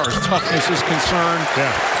 as far as toughness is concerned,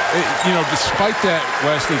 you know, despite that,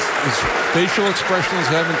 West, his facial expressions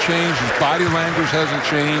haven't changed, his body language hasn't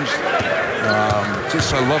changed.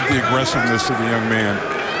 I love the aggressiveness of the young man.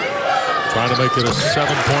 Trying to make it a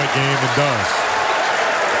 7-point game, and does.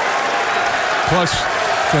 Plus,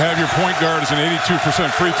 to have your point guard as an 82%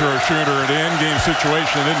 free throw shooter at the end game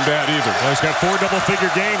situation isn't bad either. Well, he's got 4 double-figure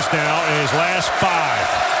games now in his last 5.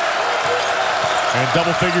 And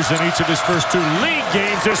double figures in each of his first 2 league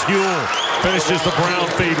games as Huell finishes the Brown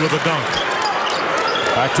feed with a dunk.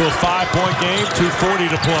 Back to a 5-point game, 2:40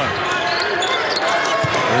 to play.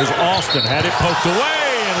 There's Austin, had it poked away,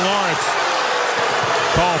 and Lawrence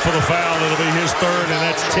called for the foul. It'll be his 3rd, and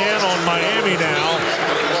that's 10 on Miami now.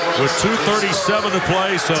 With 2:37 to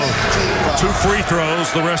play, so 2 free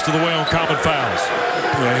throws the rest of the way on common fouls.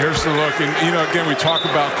 Yeah, here's the look. And, you know, again, we talk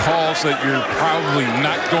about calls that you're probably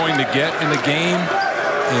not going to get in the game.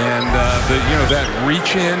 And, you know, that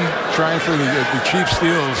reach in, trying for the cheap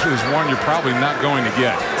steals is one you're probably not going to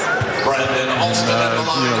get. And,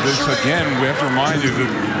 you know, this, again, we have to remind you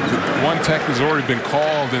that one tech has already been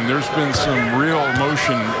called, and there's been some real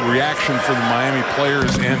emotion reaction for the Miami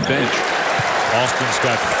players and bench. Austin's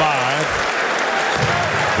got 5.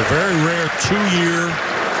 The very rare 2-year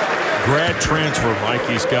grad transfer, Mike.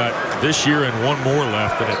 He's got this year and 1 more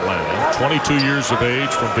left in Atlanta. 22 years of age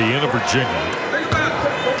from Vienna, Virginia.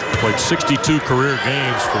 Played 62 career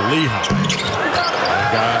games for Lehigh. And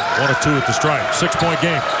got 1 or 2 at the stripe. 6-point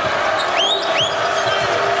game.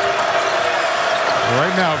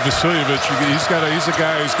 Right now, Vasiljevic, he's a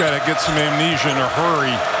guy who's got to get some amnesia in a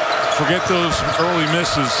hurry. Forget those early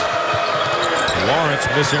misses. Lawrence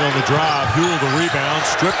missing on the drive. Huell the rebound.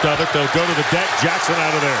 Stripped of it. They'll go to the deck. Jackson out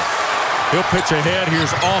of there. He'll pitch ahead. Here's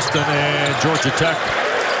Austin, and Georgia Tech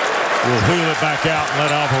will wheel it back out and let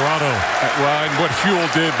Alvarado. Well, and what Huell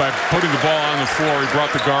did by putting the ball on the floor, he brought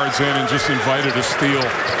the guards in and just invited a steal.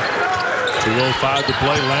 2:05 to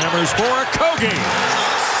play. Lammers for Okogie.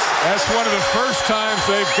 That's one of the first times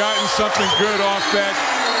they've gotten something good off that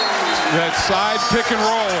side pick and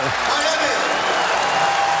roll.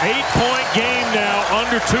 8-point game now,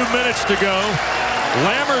 under 2 minutes to go.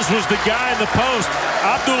 Lammers was the guy in the post.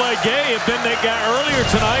 Abdoulaye Gueye had been that guy earlier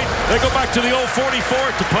tonight. They go back to the old 44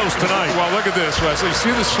 at the post tonight. Well, look at this, Wesley. See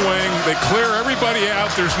the swing. They clear everybody out.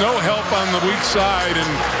 There's no help on the weak side, and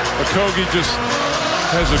Okogie just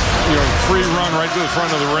has a free run right to the front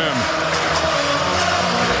of the rim.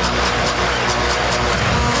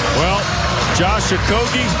 Well, Josh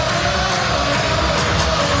Okogie,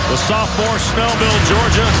 the sophomore, Snellville,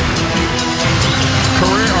 Georgia,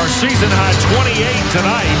 career or season high 28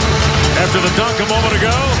 tonight after the dunk a moment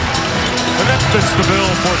ago. And that fits the bill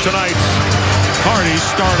for tonight's Hardy's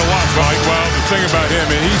star to watch, Mike. Well, the thing about him,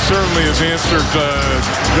 he certainly has answered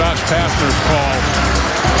Josh Pastner's call.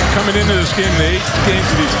 Coming into this game, the 8 games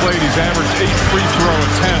that he's played, he's averaged 8 free throw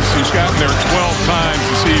attempts. He's gotten there 12 times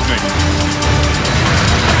this evening.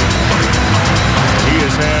 He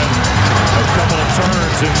has had a couple of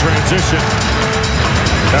turns in transition.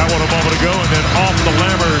 That one a moment ago, and then off the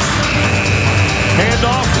Lammers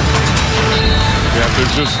handoff. Yeah,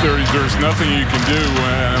 there's nothing you can do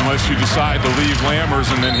unless you decide to leave Lammers,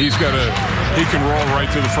 and then he can roll right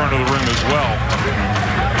to the front of the rim as well.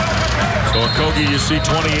 So Okogie, you see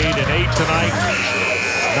 28 and 8 tonight.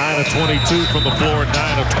 9 of 22 from the floor, 9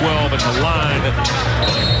 of 12 at the line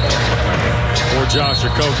for Josh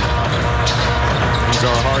Okogie. He's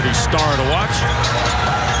our Hardy star to watch.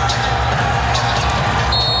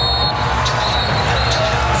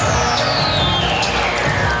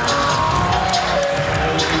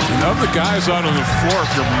 Of the guys out on the floor,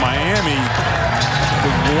 if you're Miami,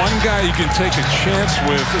 the one guy you can take a chance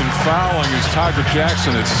with in fouling is Tiger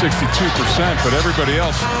Jackson at 62%, but everybody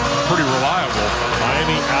else pretty reliable.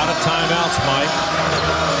 Miami out of timeouts, Mike.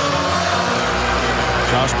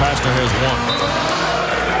 Josh Pastner has one.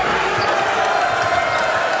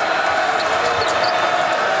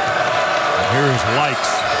 And here is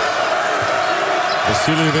Likes.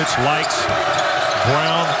 Vasiljevic, Likes,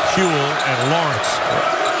 Brown, Huell, and Lawrence.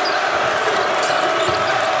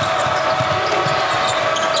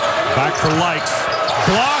 Back for Likes.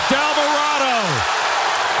 Blocked Alvarado.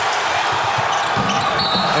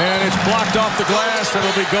 And it's blocked off the glass.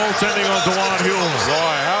 It'll be goaltending on Dewan Huell.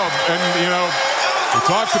 Boy, and we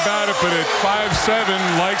talked about it, but at 5'7",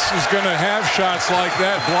 Likes is going to have shots like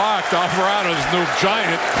that blocked. Alvarado's no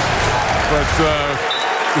giant, but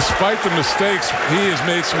despite the mistakes, he has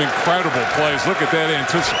made some incredible plays. Look at that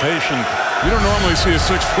anticipation. You don't normally see a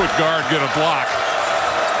 6-foot guard get a block.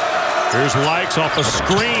 Here's Likes off a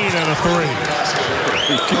screen and a 3.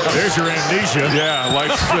 There's your amnesia. Yeah,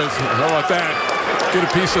 Likes says, how about that? Get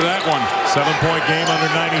a piece of that one. 7-point game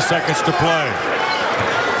under 90 seconds to play.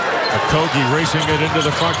 Okogie racing it into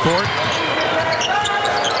the front court.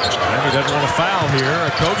 And he doesn't want to foul here.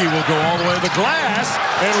 Okogie will go all the way to the glass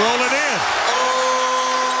and roll it in.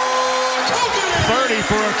 30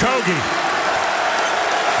 for Okogie.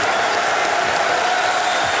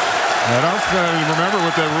 I don't remember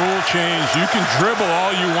with that rule change. You can dribble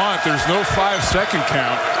all you want. There's no 5-second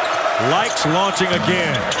count. Likes launching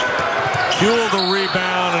again. Huell the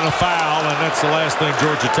rebound and a foul, and that's the last thing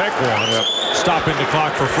Georgia Tech wants. Yep. Stopping the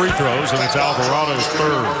clock for free throws, and it's Alvarado's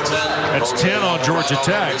third. That's 10 on Georgia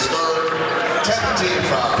Tech.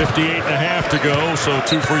 58.5 to go, so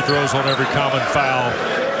 2 free throws on every common foul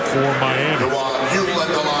for Miami. You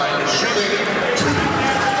led the line shooting 2.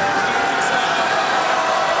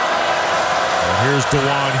 Here's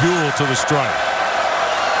Dewan Huell to the strike.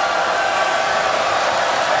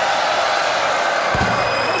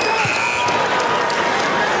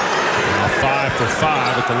 5 for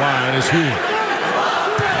 5 at the line is Huell.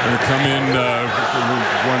 And come in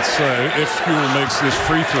once if Huell makes this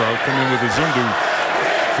free throw, come in with a Zundu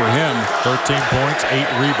for him. 13 points,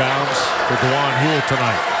 8 rebounds for Dewan Huell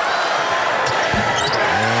tonight.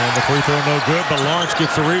 And the free throw no good, but Lawrence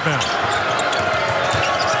gets the rebound.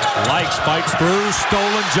 Likes fights through,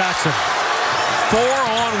 stolen Jackson.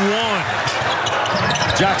 4-on-1.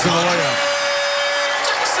 Jackson the layup.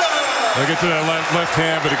 They get to that left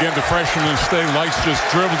hand, but again, the freshman in state, Likes just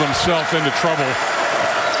dribbled himself into trouble.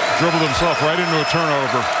 Dribbled himself right into a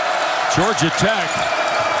turnover. Georgia Tech,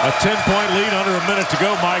 a 10-point lead under a minute to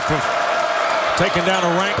go, Mike, for taking down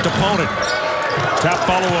a ranked opponent. Tap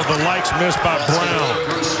follow of the Likes missed by Brown.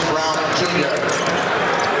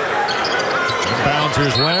 Inbounds,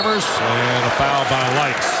 here's Lammers, and a foul by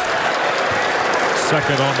Likes.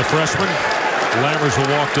 Second on the freshman. Lammers will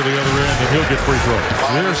walk to the other end, and he'll get free throws.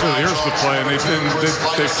 Here's the play, and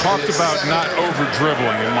they've talked about not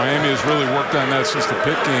over-dribbling, and Miami has really worked on that since the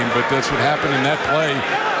Pitt game, but that's what happened in that play.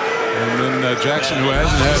 And then Jackson, who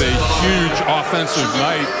hasn't had a huge offensive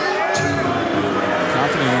night,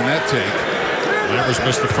 confident in that take. Amherst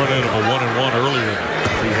missed the front end of a 1-and-1 earlier.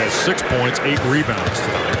 He has 6 points, 8 rebounds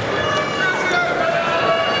tonight.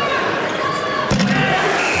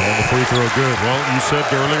 And the free throw good. Well, you said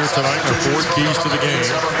earlier tonight the 4 keys to the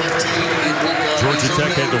game. Georgia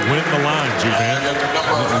Tech had to win the line, G-Man.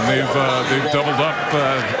 And they've doubled up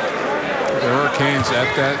the Hurricanes at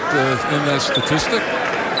that in that statistic.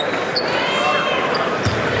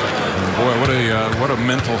 Boy, what a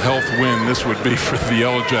mental health win this would be for the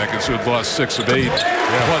Yellow Jackets, who had lost 6 of 8,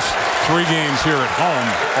 plus 3 games here at home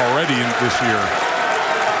already this year.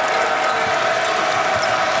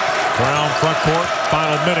 Brown front court,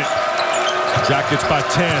 final minute. Jackets by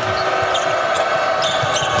 10.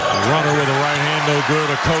 Runner with a right hand, no good.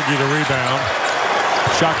 Okogie to rebound.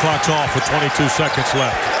 Shot clock's off with 22 seconds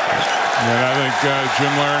left. And I think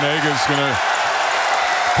Jim Larinaga is going to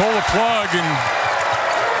pull the plug, and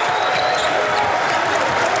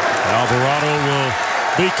Alvarado will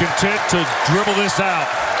be content to dribble this out.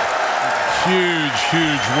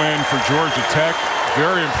 Huge win for Georgia Tech.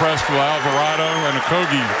 Very impressed with Alvarado, and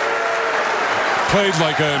Okogie played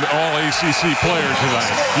like an all-ACC player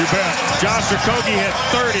tonight. You bet. Josh Okogie had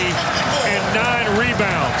 30 and 9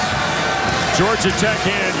 rebounds. Georgia Tech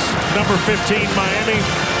hands number 15 Miami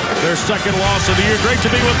their second loss of the year. Great to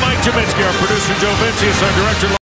be with Mike Jaminski, our producer Joe Vincius, our director.